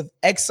pockets of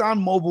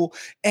ExxonMobil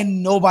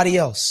and nobody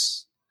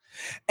else.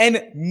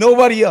 And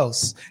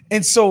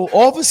so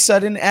all of a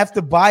sudden,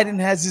 after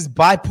Biden has his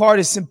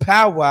bipartisan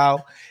powwow,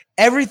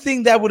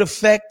 everything that would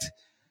affect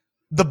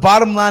the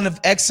bottom line of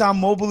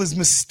ExxonMobil is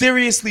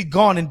mysteriously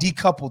gone and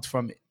decoupled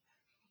from it.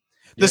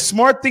 The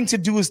smart thing to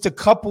do is to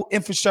couple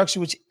infrastructure,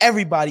 which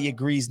everybody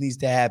agrees needs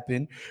to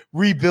happen.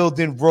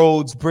 Rebuilding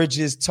roads,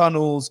 bridges,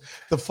 tunnels,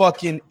 the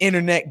fucking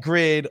internet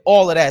grid,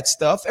 all of that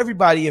stuff.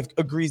 Everybody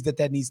agrees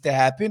that needs to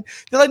happen.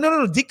 They're like,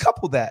 no,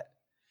 decouple that.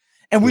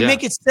 And we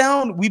make it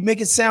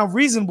sound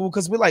reasonable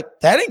because we're like,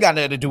 that ain't got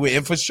nothing to do with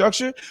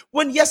infrastructure.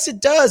 When yes,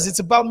 it does. It's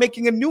about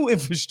making a new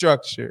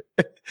infrastructure.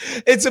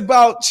 It's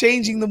about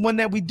changing the one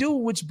that we do,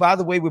 which, by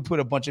the way, would put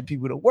a bunch of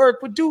people to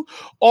work, would do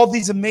all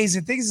these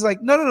amazing things. It's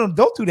like, no,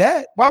 don't do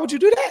that. Why would you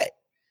do that?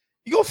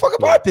 You gonna fuck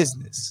up our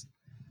business.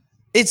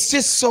 It's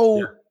just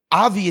so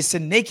obvious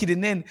and naked.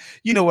 And then,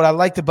 you know what I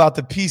liked about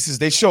the pieces,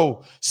 they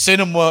show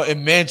Sinema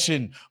and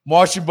Manchin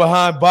marching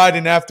behind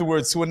Biden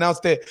afterwards to announce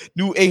that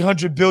new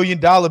 $800 billion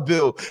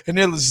bill. And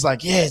they're just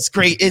like, yeah, it's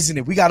great, isn't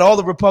it? We got all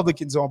the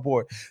Republicans on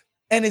board.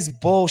 And it's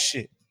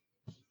bullshit.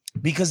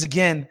 Because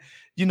again,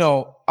 you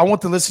know, I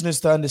want the listeners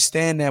to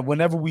understand that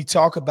whenever we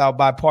talk about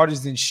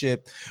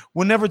bipartisanship,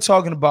 we're never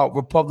talking about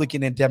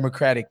Republican and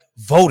Democratic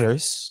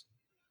voters.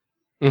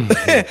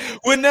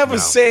 We're never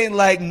saying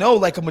like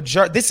a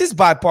majority. This is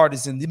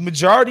bipartisan. The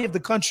majority of the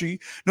country,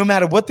 no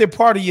matter what their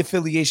party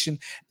affiliation,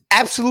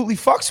 absolutely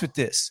fucks with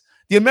this.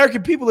 The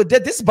American people are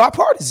dead. This is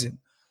bipartisan.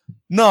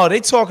 No,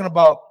 they talking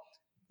about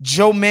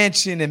Joe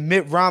Manchin and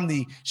Mitt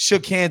Romney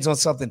shook hands on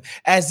something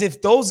as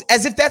if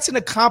that's an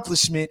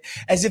accomplishment,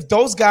 as if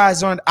those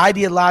guys aren't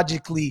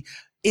ideologically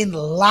in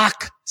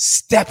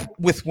lockstep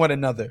with one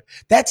another.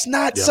 That's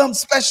not some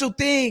special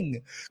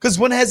thing, because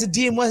one has a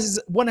D and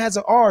one has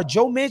an R.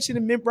 Joe Manchin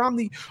and Mitt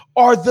Romney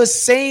are the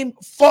same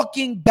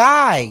fucking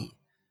guy.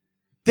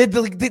 They're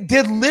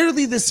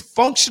literally this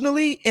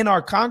functionally in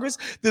our Congress.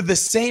 They're the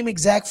same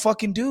exact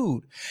fucking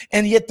dude.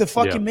 And yet the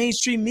fucking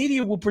mainstream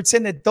media will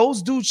pretend that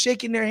those dudes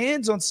shaking their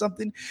hands on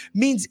something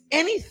means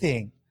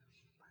anything.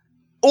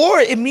 Or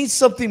it means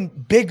something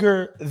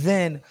bigger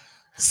than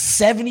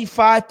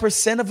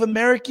 75% of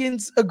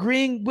Americans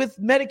agreeing with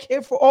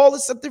Medicare for all or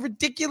something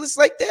ridiculous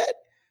like that.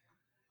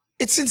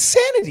 It's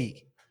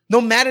insanity.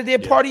 No matter their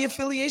party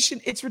affiliation,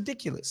 it's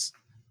ridiculous.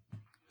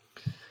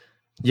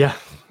 Yeah.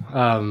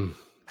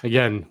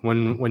 Again,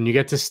 when you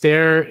get to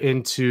stare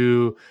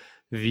into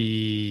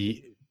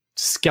the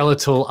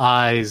skeletal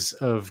eyes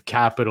of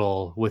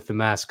capital with the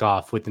mask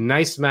off, with the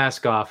nice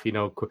mask off, you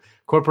know,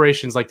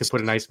 corporations like to put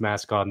a nice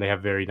mask on. They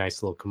have very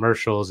nice little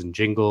commercials and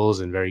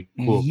jingles and very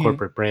cool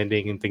corporate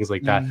branding and things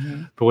like that.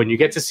 But when you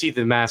get to see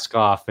the mask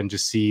off and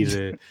just see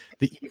the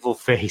evil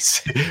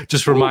face,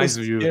 just reminds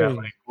you of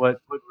like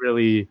what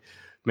really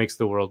makes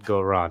the world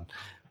go wrong.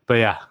 But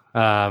yeah,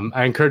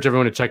 I encourage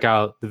everyone to check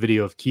out the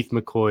video of Keith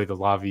McCoy, the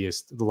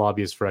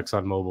lobbyist for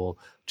ExxonMobil,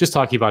 just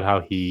talking about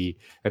how he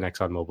and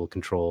ExxonMobil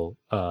control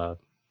the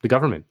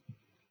government,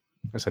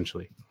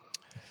 essentially.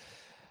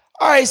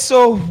 All right,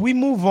 so we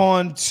move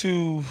on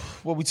to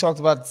what we talked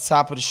about at the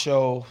top of the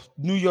show.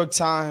 New York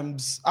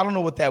Times, I don't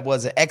know what that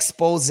was, an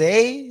expose,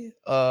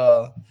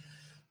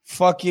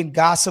 fucking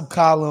gossip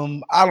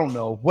column, I don't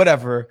know,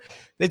 whatever.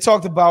 They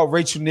talked about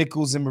Rachel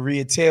Nichols and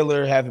Maria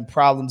Taylor having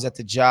problems at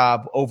the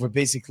job over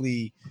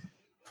basically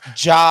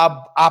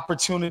job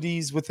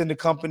opportunities within the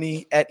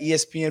company at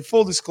ESPN.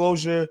 Full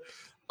disclosure,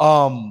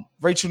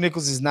 Rachel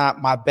Nichols is not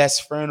my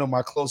best friend or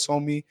my close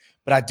homie,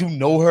 but I do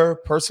know her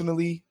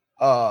personally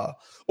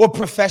or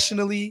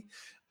professionally.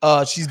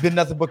 She's been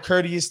nothing but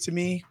courteous to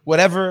me.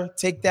 Whatever,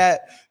 take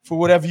that for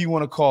whatever you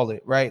want to call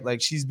it, right?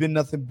 Like, she's been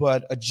nothing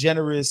but a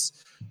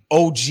generous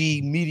OG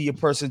media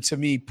person to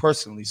me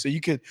personally. So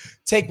you could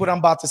take what I'm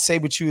about to say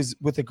with you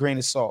with a grain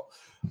of salt.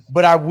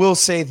 But I will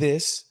say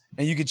this,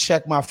 and you can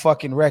check my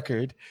fucking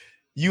record.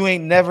 You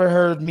ain't never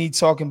heard me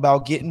talking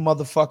about getting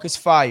motherfuckers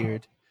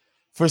fired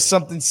for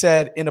something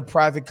said in a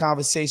private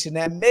conversation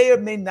that may or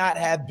may not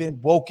have been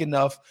woke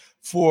enough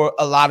for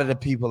a lot of the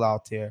people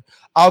out there.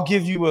 I'll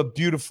give you a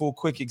beautiful,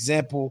 quick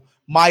example.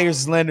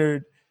 Myers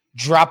Leonard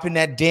dropping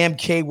that damn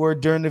K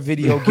word during the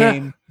video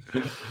game.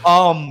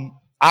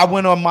 I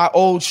went on my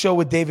old show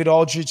with David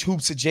Aldridge,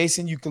 Hoops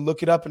Adjacent. You can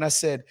look it up. And I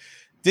said,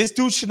 this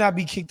dude should not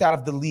be kicked out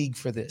of the league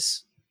for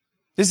this.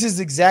 This is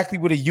exactly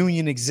what a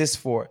union exists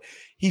for.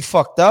 He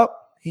fucked up.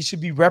 He should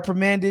be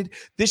reprimanded.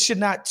 This should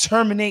not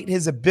terminate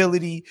his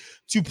ability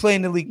to play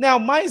in the league. Now,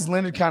 Myers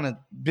Leonard kind of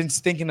been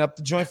stinking up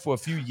the joint for a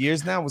few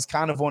years now, was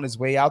kind of on his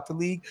way out the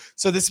league.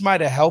 So this might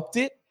have helped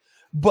it.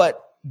 But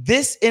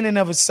this in and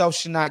of itself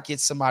should not get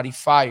somebody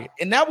fired.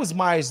 And that was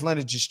Myers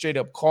Leonard just straight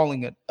up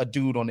calling a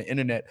dude on the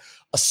internet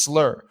a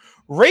slur.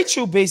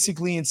 Rachel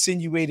basically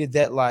insinuated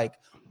that, like,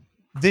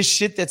 this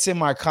shit that's in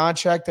my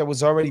contract that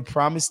was already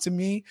promised to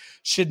me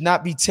should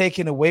not be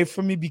taken away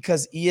from me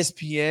because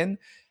ESPN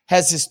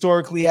has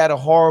historically had a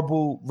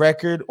horrible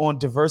record on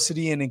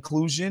diversity and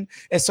inclusion.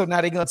 And so now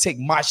they're going to take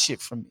my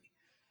shit from me,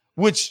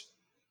 which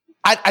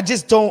I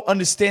just don't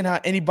understand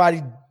how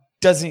anybody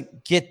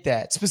doesn't get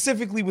that,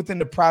 specifically within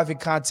the private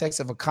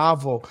context of a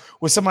convo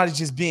where somebody's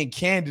just being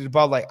candid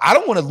about, like, I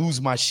don't want to lose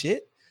my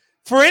shit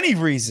for any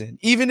reason,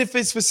 even if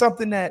it's for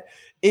something that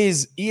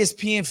is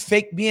ESPN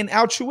fake being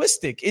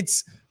altruistic.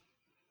 It's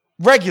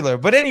regular.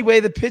 But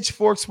anyway, the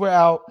pitchforks were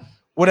out,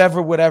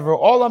 whatever.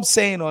 All I'm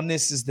saying on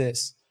this is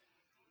this.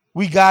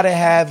 We got to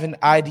have an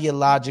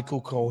ideological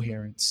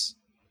coherence.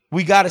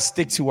 We got to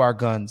stick to our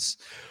guns.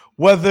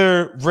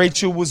 Whether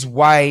Rachel was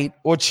white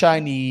or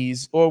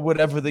Chinese or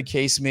whatever the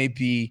case may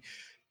be,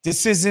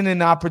 This isn't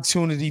an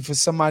opportunity for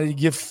somebody to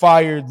get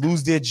fired,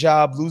 lose their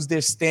job, lose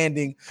their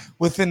standing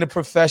within the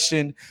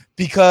profession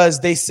because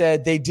they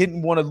said they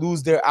didn't want to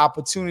lose their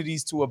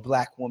opportunities to a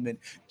black woman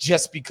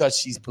just because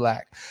she's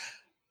black.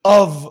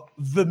 I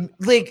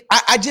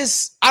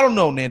don't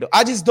know, Nando.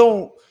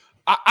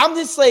 I'm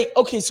just like,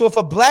 okay, so if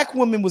a black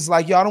woman was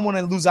like, yo, I don't want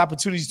to lose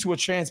opportunities to a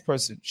trans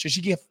person, should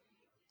she get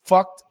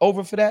fucked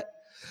over for that?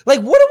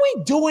 Like, what are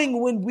we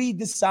doing when we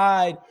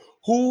decide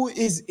who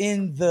is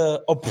in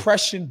the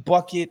oppression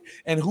bucket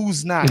and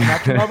who's not? And I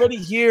can already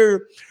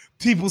hear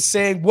people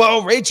saying,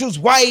 well, Rachel's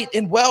white,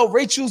 and well,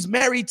 Rachel's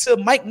married to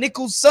Mike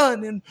Nichols'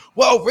 son, and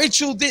well,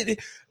 Rachel did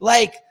it.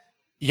 Like,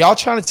 y'all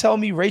trying to tell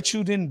me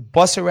Rachel didn't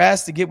bust her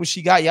ass to get what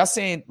she got? Y'all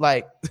saying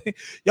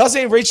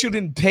Rachel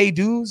didn't pay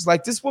dues?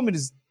 Like, this woman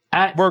is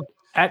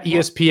at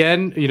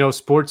ESPN,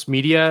 sports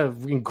media,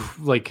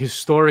 like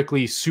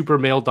historically super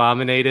male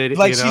dominated.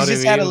 Like, she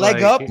just had a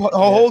leg up her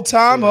whole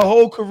time, her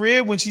whole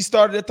career, when she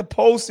started at the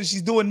Post, and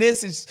she's doing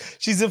this, and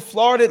she's in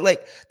Florida.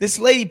 Like, this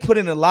lady put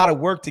in a lot of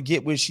work to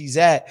get where she's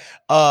at.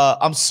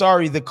 I'm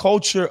sorry, the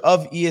culture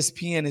of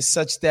ESPN is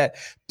such that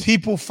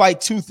people fight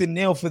tooth and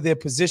nail for their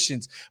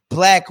positions,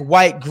 black,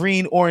 white,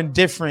 green, or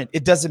indifferent.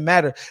 It doesn't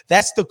matter.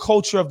 That's the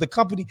culture of the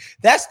company.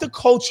 That's the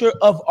culture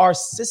of our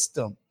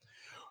system.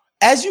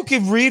 As you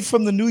can read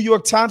from the New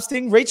York Times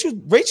thing, Rachel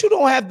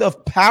don't have the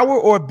power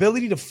or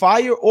ability to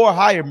fire or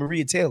hire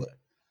Maria Taylor.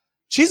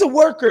 She's a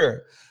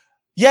worker.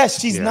 Yes,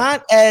 she's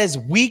not as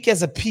weak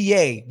as a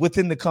PA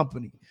within the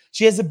company.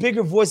 She has a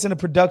bigger voice than a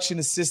production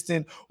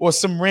assistant or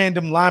some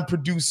random line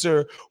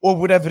producer or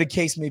whatever the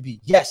case may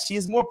be. Yes, she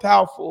is more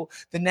powerful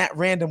than that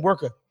random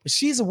worker, but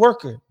she's a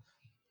worker.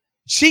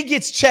 She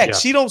gets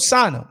checks. She don't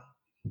sign them.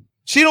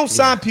 She don't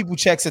sign people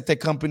checks at that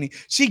company.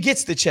 She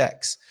gets the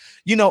checks.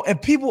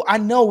 And people, I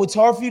know it's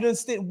hard for you to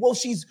understand. Well,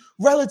 she's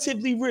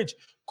relatively rich.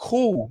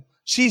 Cool.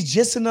 She's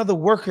just another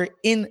worker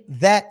in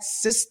that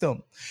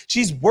system.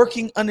 She's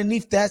working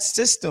underneath that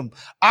system.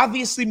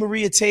 Obviously,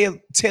 Maria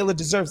Taylor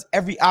deserves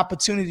every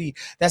opportunity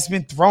that's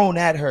been thrown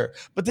at her.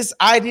 But this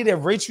idea that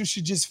Rachel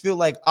should just feel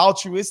like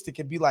altruistic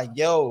and be like,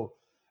 yo,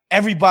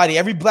 everybody,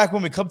 every black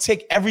woman, come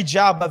take every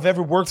job I've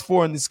ever worked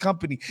for in this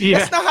company.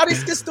 That's not how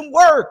this system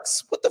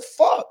works. What the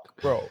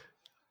fuck, bro?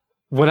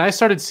 When I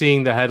started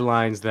seeing the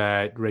headlines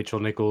that Rachel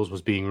Nichols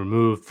was being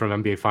removed from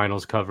NBA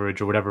Finals coverage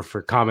or whatever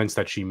for comments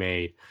that she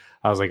made,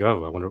 I was like,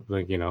 oh, I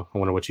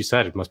wonder what she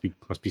said. It must be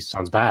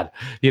sounds bad,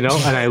 And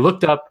I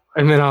looked up,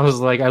 and then I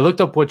looked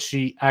up what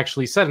she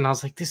actually said, and I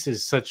was like, this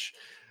is such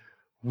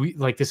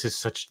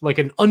like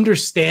an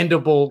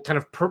understandable kind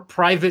of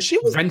private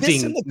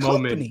venting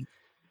moment.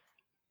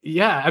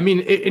 Yeah, I mean,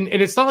 and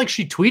it's not like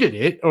she tweeted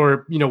it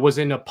or was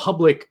in a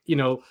public.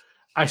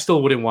 I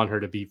still wouldn't want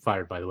her to be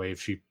fired, by the way,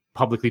 if she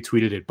publicly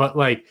tweeted it, but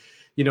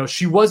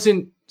she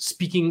wasn't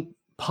speaking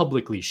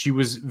publicly. She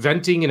was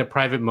venting in a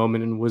private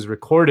moment and was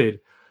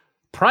recorded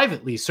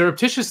privately,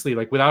 surreptitiously,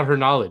 like without her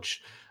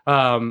knowledge.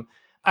 I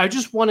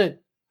want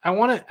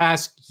to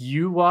ask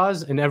you,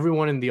 Waz, and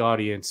everyone in the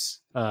audience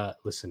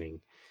listening,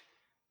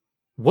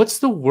 what's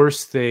the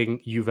worst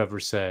thing you've ever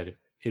said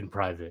in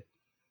private?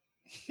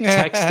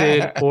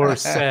 Texted or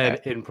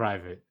said in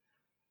private?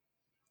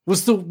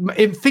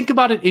 And think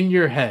about it in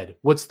your head.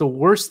 What's the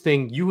worst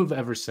thing you have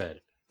ever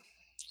said?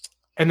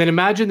 And then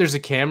imagine there's a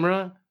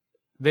camera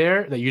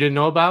there that you didn't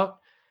know about.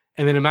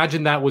 And then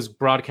imagine that was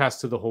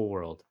broadcast to the whole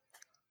world.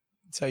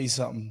 I'll tell you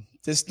something.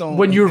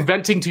 When you're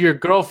venting to your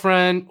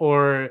girlfriend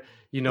or,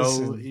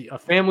 a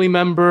family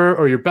member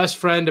or your best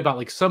friend about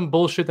like some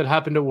bullshit that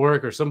happened at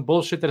work or some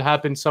bullshit that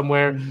happened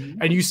somewhere,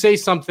 and you say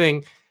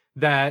something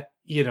that,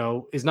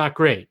 is not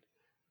great.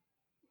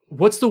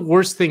 What's the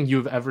worst thing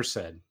you've ever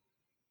said?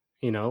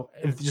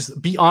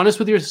 Just be honest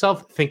with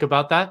yourself. Think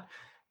about that.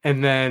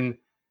 And then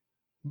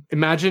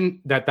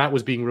imagine that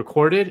was being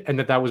recorded and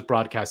that was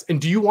broadcast. And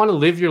do you want to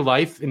live your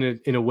life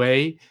in a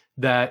way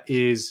that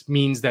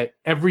means that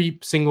every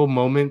single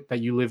moment that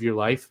you live your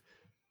life,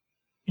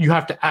 you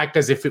have to act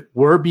as if it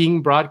were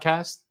being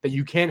broadcast, that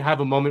you can't have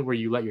a moment where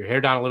you let your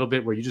hair down a little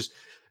bit, where you just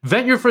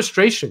vent your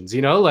frustrations,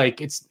 like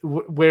it's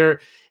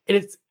where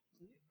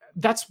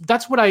that's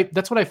what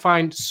I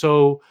find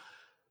so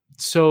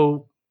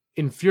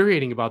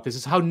infuriating about this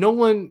is how no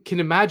one can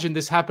imagine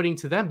this happening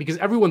to them, because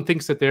everyone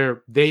thinks that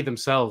they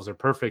themselves are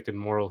perfect and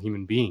moral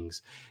human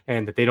beings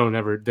and that they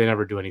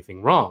never do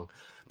anything wrong.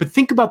 But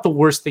think about the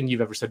worst thing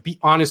you've ever said. Be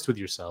honest with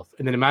yourself,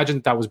 and then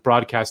imagine that was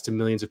broadcast to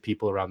millions of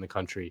people around the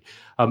country,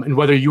 and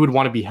whether you would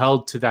want to be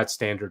held to that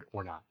standard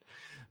or not.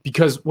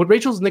 Because what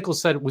Rachel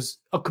Nichols said was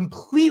a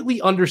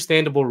completely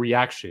understandable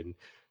reaction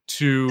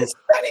to this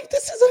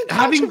isn't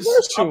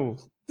controversial.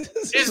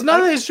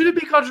 It shouldn't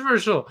be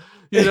controversial.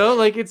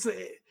 Like it's.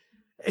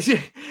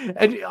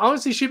 And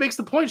honestly, she makes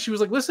the point. She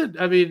was like, listen,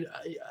 I mean,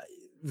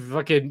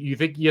 you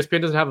think ESPN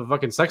doesn't have a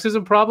fucking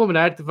sexism problem and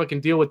I had to fucking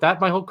deal with that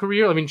my whole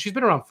career? I mean, she's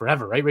been around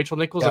forever, right? Rachel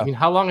Nichols. I mean,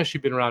 how long has she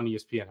been around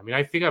ESPN? I mean,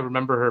 I think I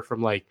remember her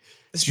from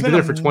she's been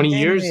there for 20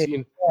 years.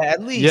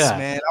 At least,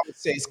 man. I would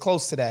say it's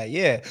close to that.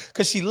 Yeah.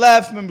 Because she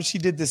left. Remember, she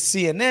did the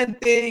CNN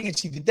thing and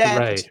she did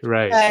that.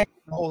 Right.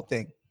 The whole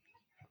thing.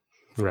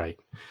 Right.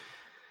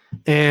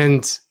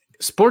 And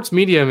sports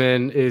media,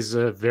 man, is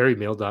a very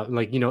male dominated.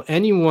 Like, you know,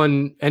 any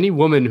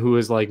woman who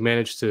has like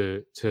managed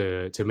to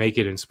make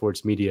it in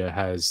sports media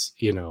has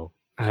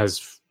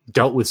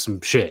dealt with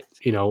some shit,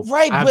 you know.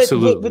 Right.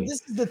 Absolutely. But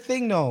this is the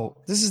thing, though.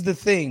 This is the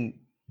thing.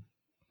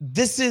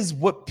 This is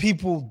what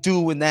people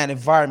do in that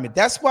environment.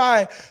 That's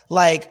why,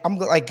 like, I'm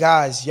like,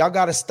 guys, y'all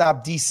got to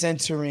stop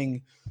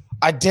decentering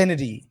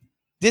identity.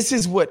 This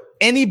is what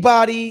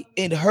anybody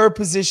in her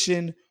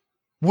position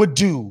would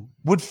do,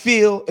 would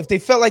feel if they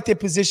felt like their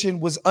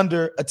position was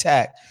under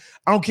attack.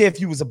 I don't care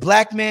if you was a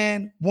black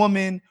man,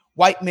 woman,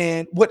 white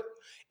man,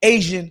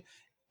 Asian,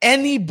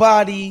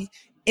 anybody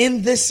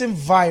in this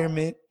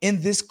environment, in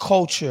this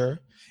culture,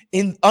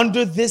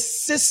 under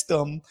this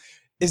system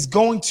is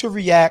going to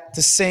react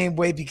the same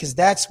way because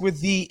that's where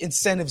the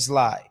incentives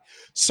lie.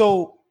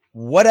 So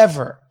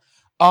whatever.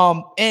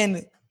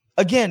 And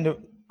again,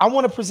 I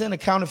want to present a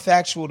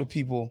counterfactual to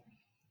people.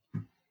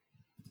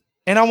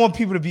 And I want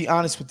people to be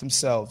honest with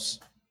themselves.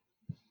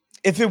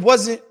 If it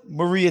wasn't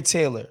Maria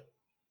Taylor,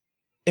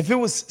 if it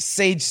was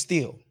Sage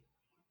Steele,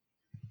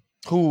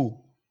 who,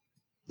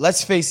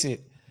 let's face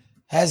it,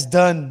 has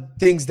done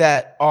things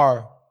that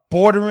are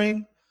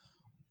bordering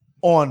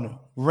on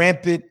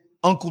rampant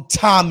Uncle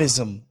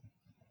Tomism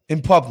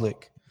in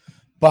public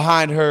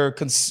behind her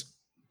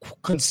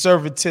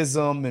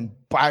conservatism and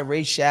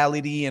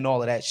biraciality and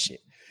all of that shit.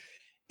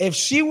 If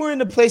she were in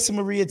the place of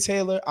Maria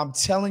Taylor, I'm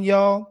telling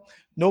y'all,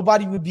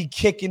 nobody would be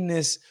kicking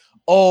this,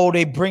 oh,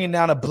 they bringing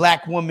down a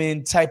black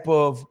woman type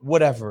of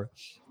whatever.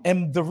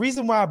 And the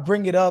reason why I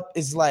bring it up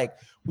is like,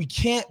 we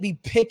can't be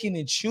picking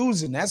and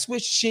choosing. That's where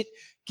shit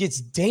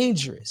gets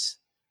dangerous.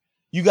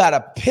 You got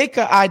to pick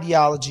an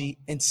ideology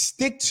and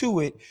stick to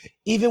it,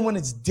 even when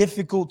it's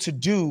difficult to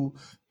do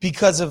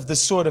because of the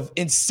sort of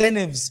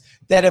incentives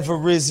that have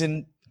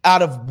arisen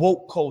out of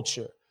woke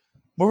culture.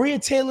 Maria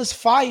Taylor's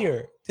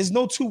fire. There's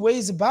no two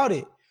ways about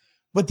it.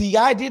 But the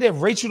idea that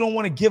Rachel don't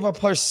want to give up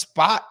her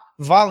spot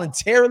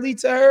voluntarily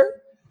to her,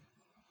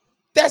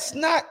 that's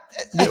not...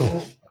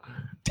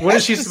 What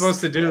is she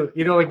supposed to do?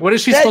 You know, like, what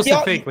is she supposed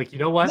to think? Like, you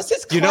know what? This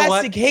is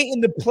classic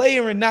hating the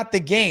player and not the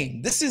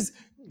game. This is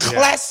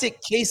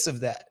classic case of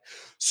that.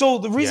 So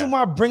the reason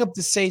why I bring up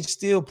the Sage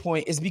Steele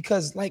point is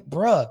because, like,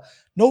 bruh,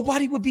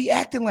 nobody would be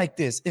acting like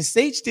this. And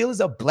Sage Steele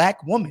is a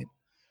black woman.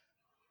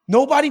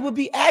 Nobody would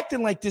be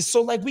acting like this.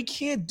 So, like, we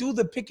can't do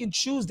the pick and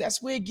choose.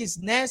 That's where it gets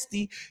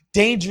nasty,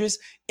 dangerous,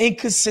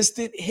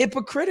 inconsistent,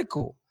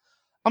 hypocritical.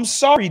 I'm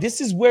sorry.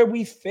 This is where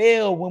we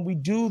fail when we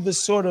do the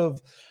sort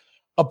of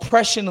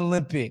oppression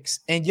Olympics.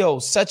 And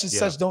such and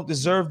such don't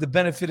deserve the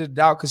benefit of the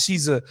doubt because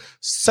she's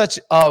such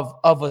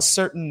of a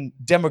certain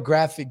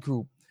demographic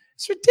group.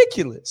 It's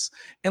ridiculous.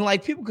 And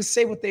like, people could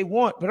say what they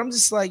want, but I'm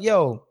just like,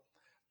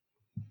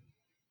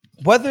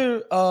 whether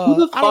who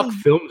the fuck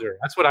filmed her?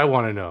 That's what I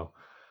want to know.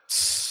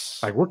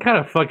 Like, what kind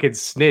of fucking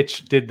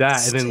snitch did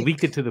that and then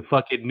leaked it to the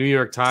fucking New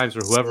York Times or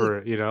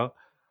whoever,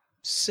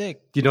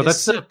 Sick. That's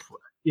sick.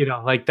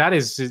 Like,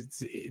 that's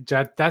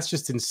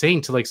just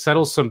insane to like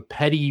settle some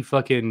petty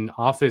fucking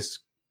office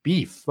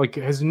beef. Like,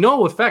 it has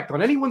no effect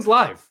on anyone's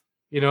life,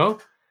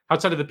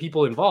 outside of the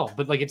people involved.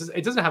 But like,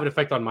 it doesn't have an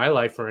effect on my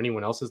life or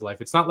anyone else's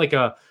life. It's not like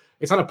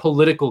it's not a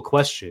political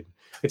question.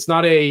 It's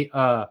not it's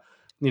not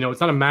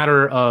a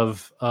matter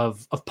of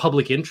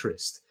public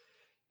interest.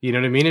 You know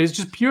what I mean? It's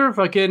just pure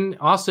fucking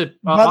gossip.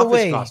 By the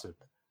way, gossip.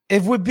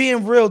 If we're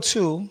being real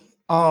too,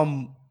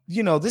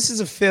 this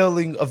is a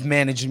failing of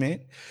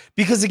management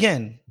because,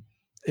 again,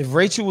 if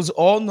Rachel was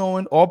all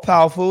knowing, all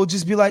powerful, it would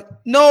just be like,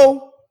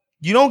 no,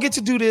 you don't get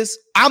to do this.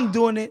 I'm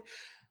doing it.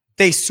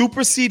 They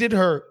superseded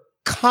her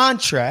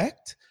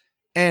contract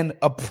and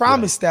a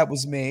promise that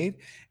was made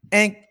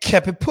and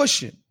kept it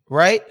pushing.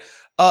 Right.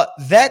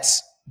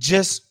 That's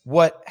just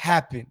what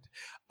happened.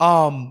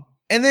 And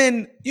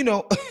then,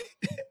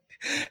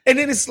 and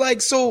then it's like,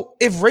 so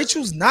if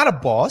Rachel's not a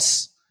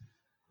boss,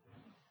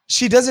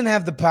 she doesn't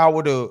have the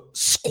power to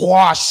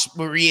squash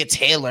Maria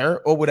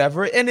Taylor or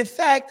whatever. And in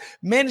fact,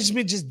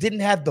 management just didn't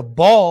have the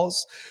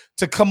balls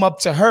to come up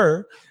to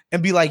her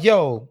and be like,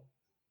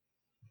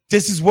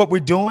 this is what we're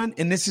doing.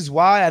 And this is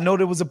why. I know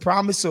there was a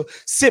promise. So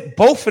sit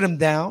both of them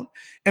down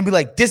and be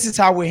like, this is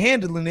how we're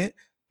handling it.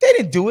 They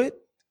didn't do it.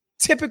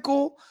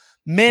 Typical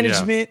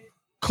management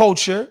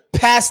culture,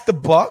 pass the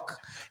buck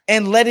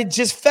and let it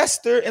just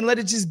fester and let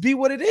it just be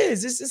what it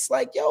is. It's just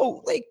like,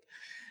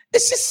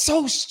 it's just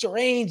so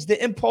strange.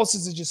 The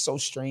impulses are just so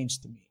strange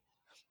to me.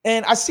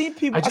 And I seen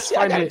people,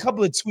 I got a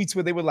couple of tweets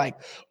where they were like,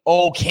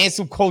 oh,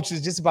 cancel culture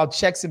is just about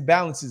checks and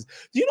balances.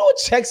 Do you know what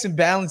checks and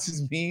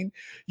balances mean?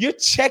 You're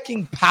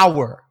checking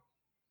power.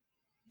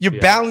 You're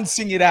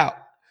balancing it out.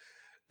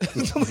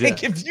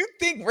 If you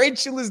think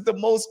Rachel is the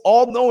most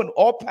all-knowing,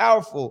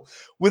 all-powerful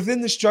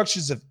within the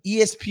structures of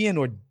ESPN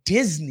or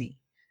Disney,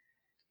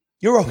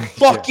 you're a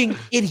fucking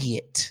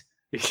idiot.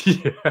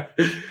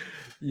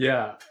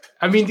 Yeah.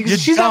 I mean,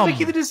 because she's not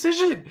making the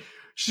decision.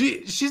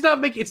 She's not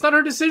making. It's not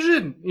her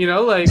decision.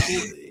 Like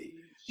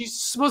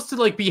she's supposed to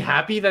like be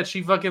happy that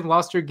she fucking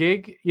lost her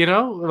gig.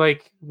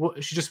 Like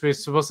she just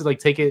was supposed to like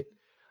take it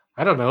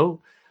I don't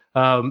know.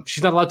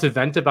 She's not allowed to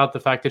vent about the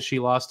fact that she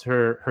lost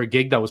her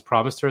gig that was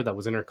promised her, that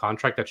was in her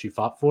contract, that she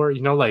fought for.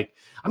 You know, like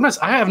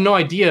I have no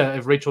idea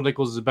if Rachel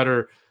Nichols is a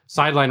better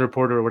sideline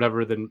reporter or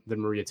whatever than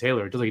Maria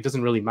Taylor. It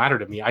doesn't really matter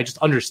to me. I just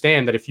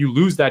understand that if you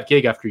lose that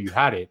gig after you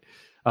had it,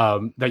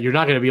 that you're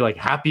not going to be like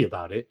happy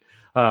about it.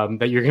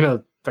 That you're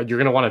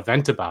gonna want to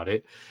vent about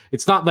it.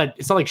 It's not like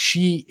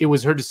it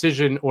was her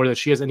decision or that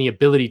she has any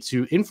ability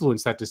to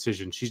influence that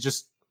decision. She's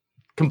just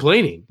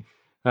complaining.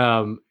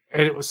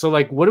 So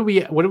like, what are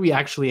we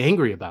actually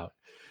angry about?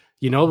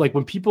 You know, like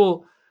when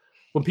people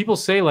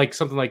say like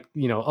something like,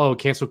 you know, oh,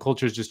 cancel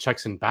culture is just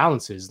checks and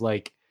balances.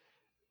 Like,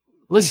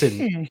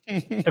 listen,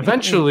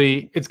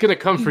 eventually it's gonna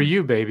come for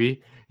you,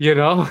 baby. You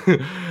know,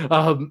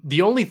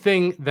 the only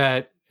thing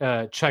that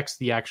checks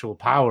the actual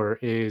power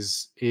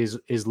is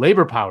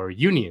labor power,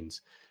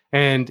 unions.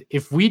 And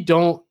if we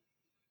don't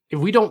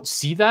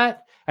see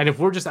that, and if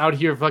we're just out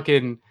here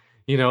fucking,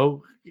 you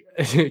know,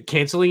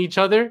 canceling each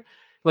other,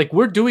 like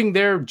we're doing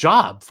their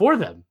job for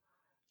them,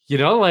 you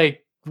know,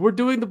 like we're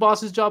doing the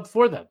boss's job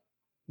for them.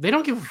 They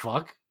don't give a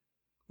fuck.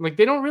 Like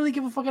they don't really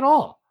give a fuck at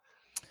all.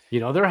 You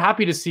know, they're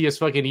happy to see us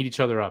fucking eat each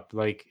other up.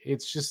 Like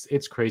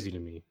it's crazy to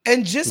me.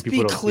 And just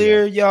be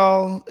clear,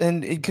 y'all, and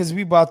because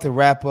we about to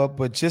wrap up,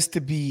 but just to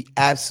be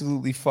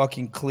absolutely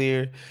fucking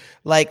clear,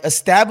 like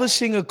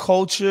establishing a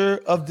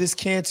culture of this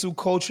cancel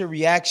culture,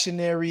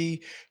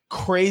 reactionary,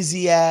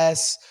 crazy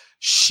ass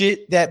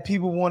shit that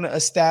people want to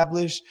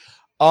establish.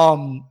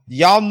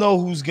 Y'all know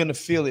who's gonna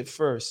feel it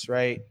first,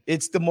 right?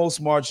 It's the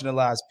most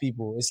marginalized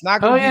people. It's not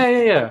gonna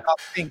yeah. I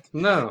think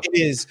it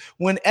is.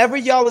 Whenever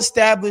y'all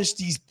establish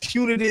these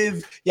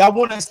y'all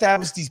want to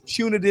establish these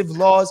punitive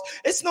laws.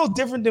 It's no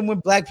different than when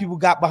black people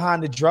got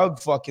behind the drug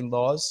fucking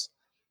laws.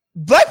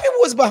 Black people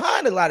was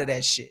behind a lot of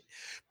that shit.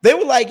 They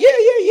were like,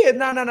 yeah.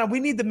 No. We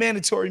need the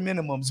mandatory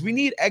minimums. We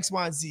need X,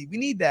 Y, and Z. We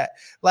need that.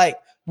 Like,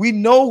 we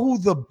know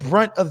who's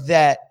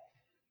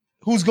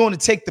going to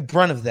take the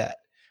brunt of that.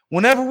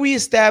 Whenever we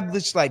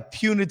establish like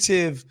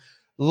punitive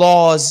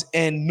laws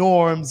and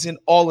norms and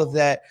all of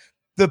that,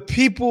 the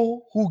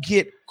people who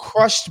get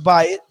crushed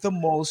by it the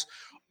most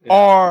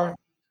are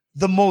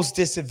the most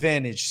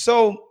disadvantaged.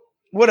 So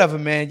whatever,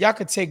 man, y'all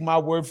can take my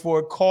word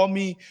for it. Call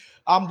me.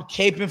 I'm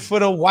caping for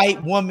the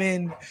white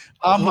woman.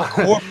 I'm a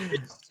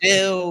corporate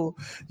still.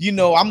 You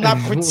know, I'm not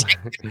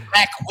protecting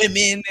black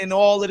women and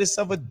all of this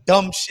other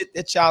dumb shit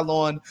that y'all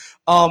on.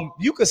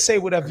 You could say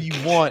whatever you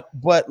want,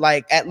 but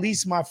like at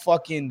least my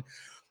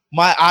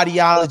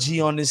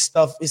ideology on this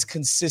stuff is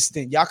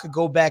consistent. Y'all could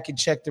go back and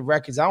check the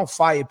records. I don't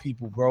fire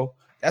people, bro.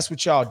 That's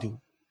what y'all do.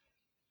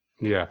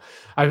 Yeah.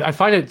 I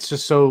find it's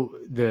just so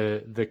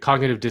the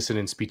cognitive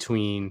dissonance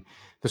between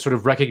the sort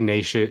of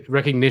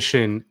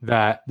recognition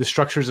that the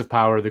structures of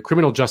power, the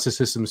criminal justice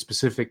system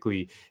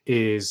specifically,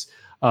 is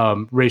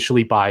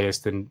racially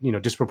biased and, you know,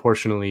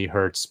 disproportionately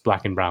hurts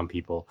black and brown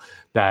people.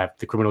 That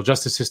the criminal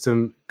justice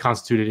system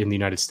constituted in the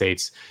United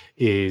States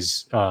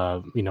is,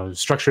 you know,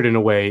 structured in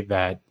a way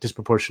that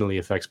disproportionately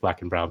affects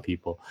black and brown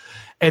people.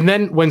 And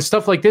then when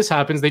stuff like this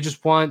happens,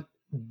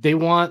 they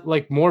want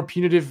like more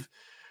punitive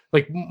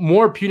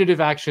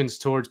actions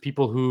towards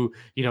people who,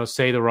 you know,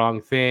 say the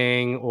wrong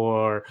thing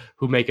or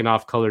who make an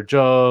off-color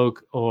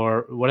joke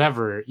or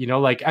whatever, you know,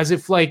 like as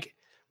if like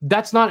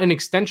that's not an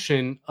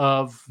extension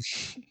of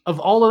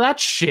all of that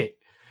shit,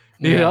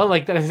 you know,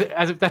 like that,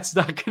 as if that's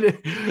not gonna,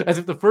 as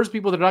if the first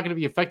people that are not going to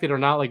be affected are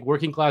not like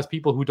working class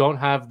people who don't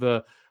have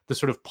the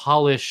sort of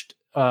polished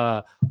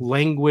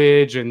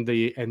language and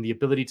the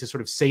ability to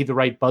sort of say the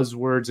right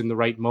buzzwords in the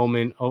right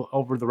moment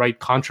over the right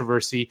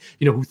controversy,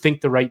 you know, who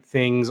think the right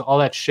things, all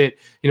that shit,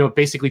 you know,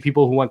 basically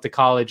people who went to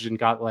college and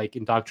got like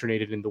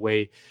indoctrinated in the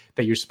way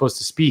that you're supposed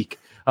to speak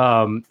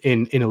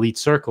in elite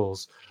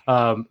circles.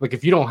 Like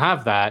if you don't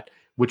have that,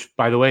 which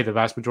by the way, the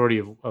vast majority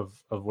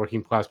of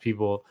working class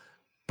people,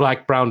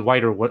 black, brown,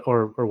 white, or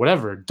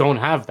whatever, don't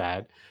have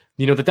that,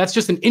 you know, that's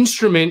just an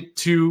instrument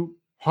to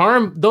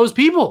harm those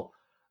people.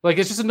 Like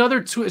it's just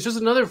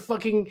another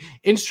fucking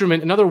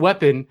instrument, another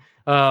weapon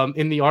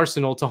in the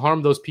arsenal to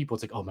harm those people.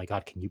 It's like, oh my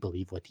God, can you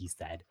believe what he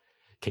said?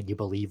 Can you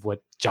believe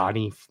what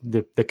Johnny,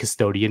 the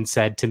custodian,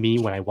 said to me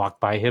when I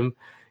walked by him?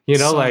 You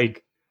know,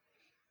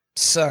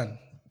 son.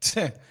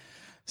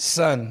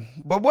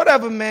 But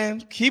whatever,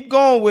 man. Keep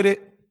going with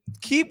it.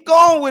 Keep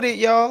going with it,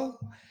 y'all.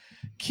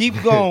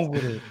 Keep going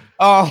with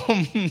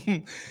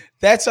it.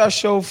 That's our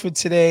show for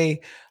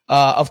today.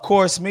 Of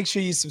course, make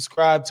sure you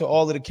subscribe to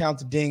all of the Count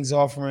the Dings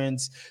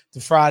offerings,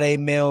 the Friday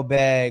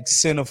mailbag,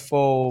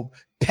 Cinephobe,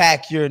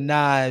 Pack Your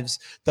Knives,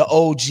 the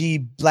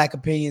OG Black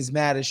Opinions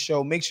Matter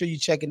show. Make sure you're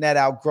checking that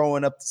out.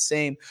 Growing Up the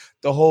Same,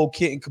 the whole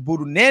kit and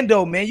caboodle.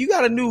 Nando, man, you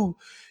got a new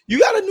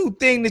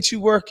thing that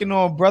you're working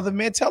on, brother,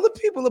 man. Tell the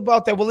people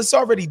about that. Well, it's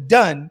already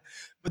done,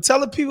 but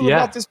tell the people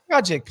about this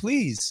project,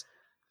 please.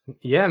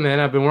 Yeah, man,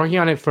 I've been working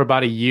on it for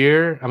about a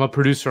year. I'm a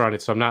producer on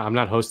it, so I'm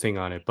not hosting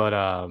on it, but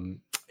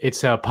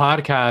it's a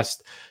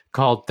podcast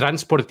called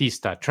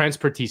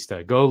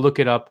Transportista. Go look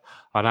it up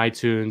on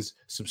iTunes,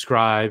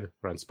 subscribe,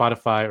 or on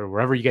Spotify, or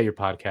wherever you get your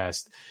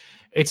podcast.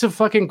 It's a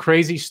fucking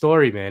crazy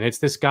story, man. It's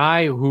this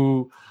guy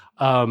who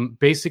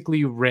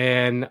basically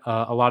ran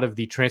a lot of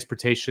the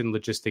transportation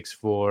logistics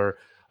for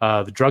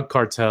the drug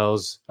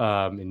cartels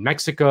in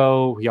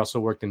Mexico. He also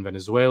worked in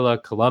Venezuela,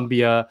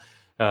 Colombia,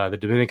 the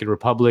Dominican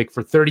Republic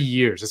for 30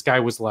 years. This guy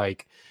was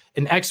like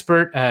an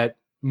expert at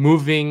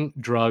moving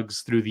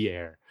drugs through the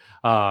air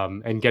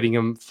and getting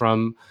them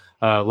from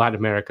Latin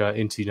America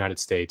into the United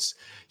States.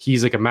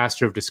 He's like a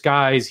master of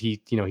disguise.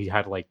 He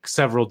had like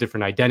several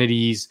different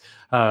identities.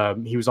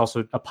 He was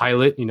also a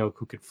pilot,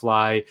 who could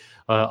fly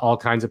all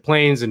kinds of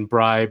planes and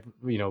bribe,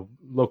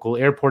 local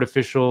airport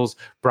officials,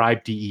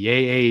 bribe DEA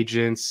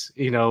agents,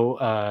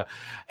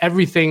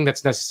 everything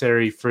that's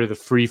necessary for the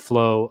free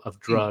flow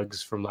of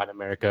drugs from Latin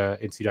America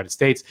into the United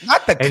States.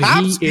 Not the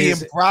cops being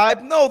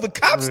bribed. No, the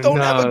cops don't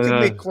ever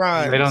commit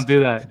crimes. They don't do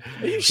that.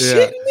 Are you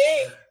shitting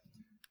me?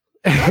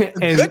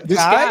 And this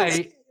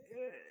guy,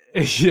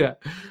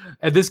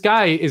 and this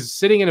guy is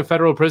sitting in a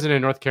federal prison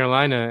in North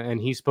Carolina, and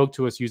he spoke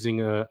to us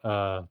using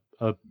a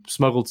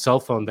smuggled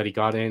cell phone that he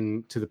got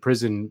into the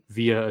prison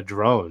via a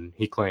drone,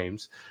 he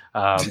claims,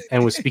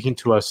 and was speaking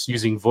to us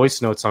using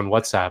voice notes on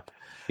WhatsApp,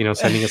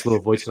 sending us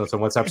little voice notes on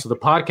WhatsApp. So the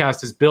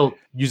podcast is built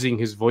using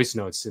his voice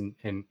notes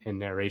and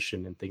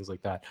narration and things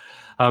like that.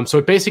 So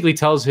it basically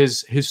tells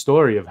his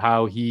story of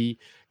how he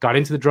got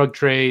into the drug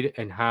trade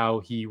and how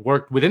he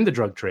worked within the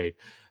drug trade,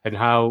 and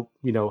how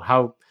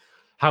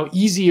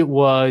easy it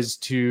was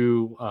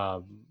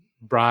to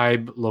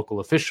bribe local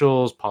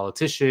officials,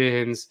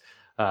 politicians,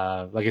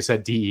 like I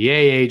said, DEA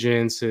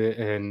agents,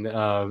 and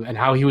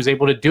how he was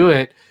able to do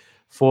it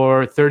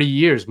for 30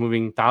 years,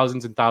 moving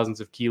thousands and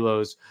thousands of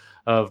kilos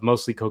of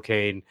mostly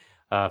cocaine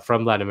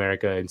from Latin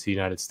America into the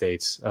United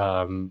States.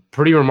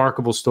 Pretty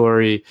remarkable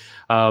story.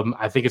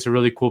 I think it's a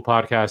really cool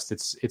podcast.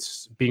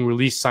 It's being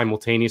released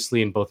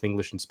simultaneously in both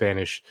English and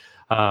Spanish.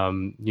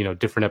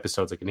 Different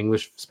episodes, like an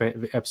English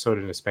episode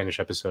and a Spanish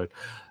episode.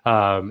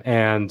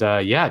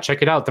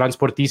 Check it out,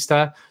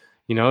 Transportista.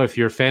 If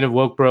you're a fan of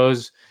Woke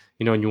Bros,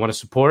 and you want to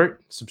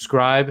support,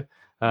 subscribe.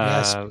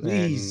 Yes,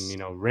 please.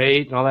 And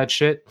rate and all that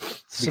shit.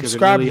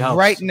 Subscribe really helps.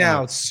 Right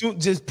now.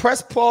 Just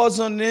press pause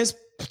on this.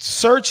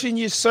 Search in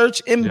your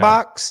search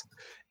inbox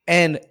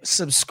and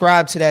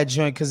subscribe to that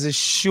joint, because it's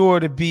sure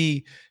to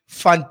be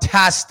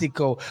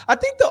fantastico. I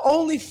think the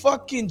only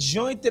fucking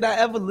joint that I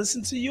ever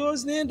listened to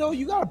yours, Nando,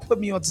 you gotta put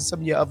me onto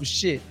some of your other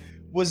shit,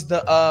 was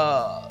the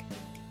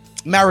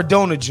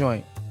Maradona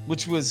joint,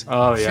 which was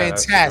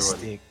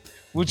fantastic,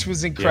 which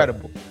was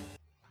incredible.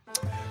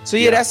 So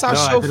that's our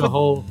show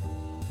for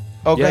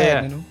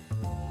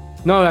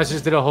No, I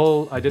just did a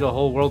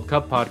whole World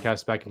Cup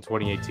podcast back in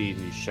 2018.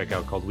 You should check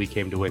out, called "We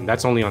Came to Win."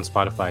 That's only on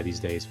Spotify these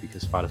days,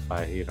 because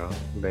Spotify,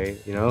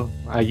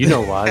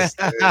 was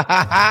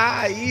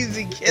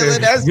easy killer.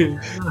 That's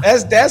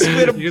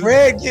where the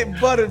bread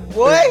get buttered,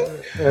 boy.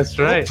 That's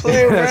right. We'll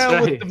play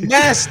around with the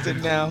master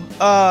now.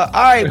 All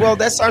right, well,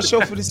 that's our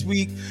show for this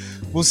week.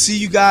 We'll see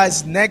you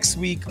guys next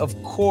week, of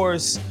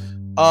course.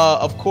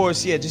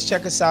 Just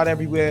check us out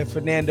everywhere.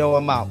 Fernando,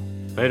 I'm out.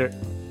 Later.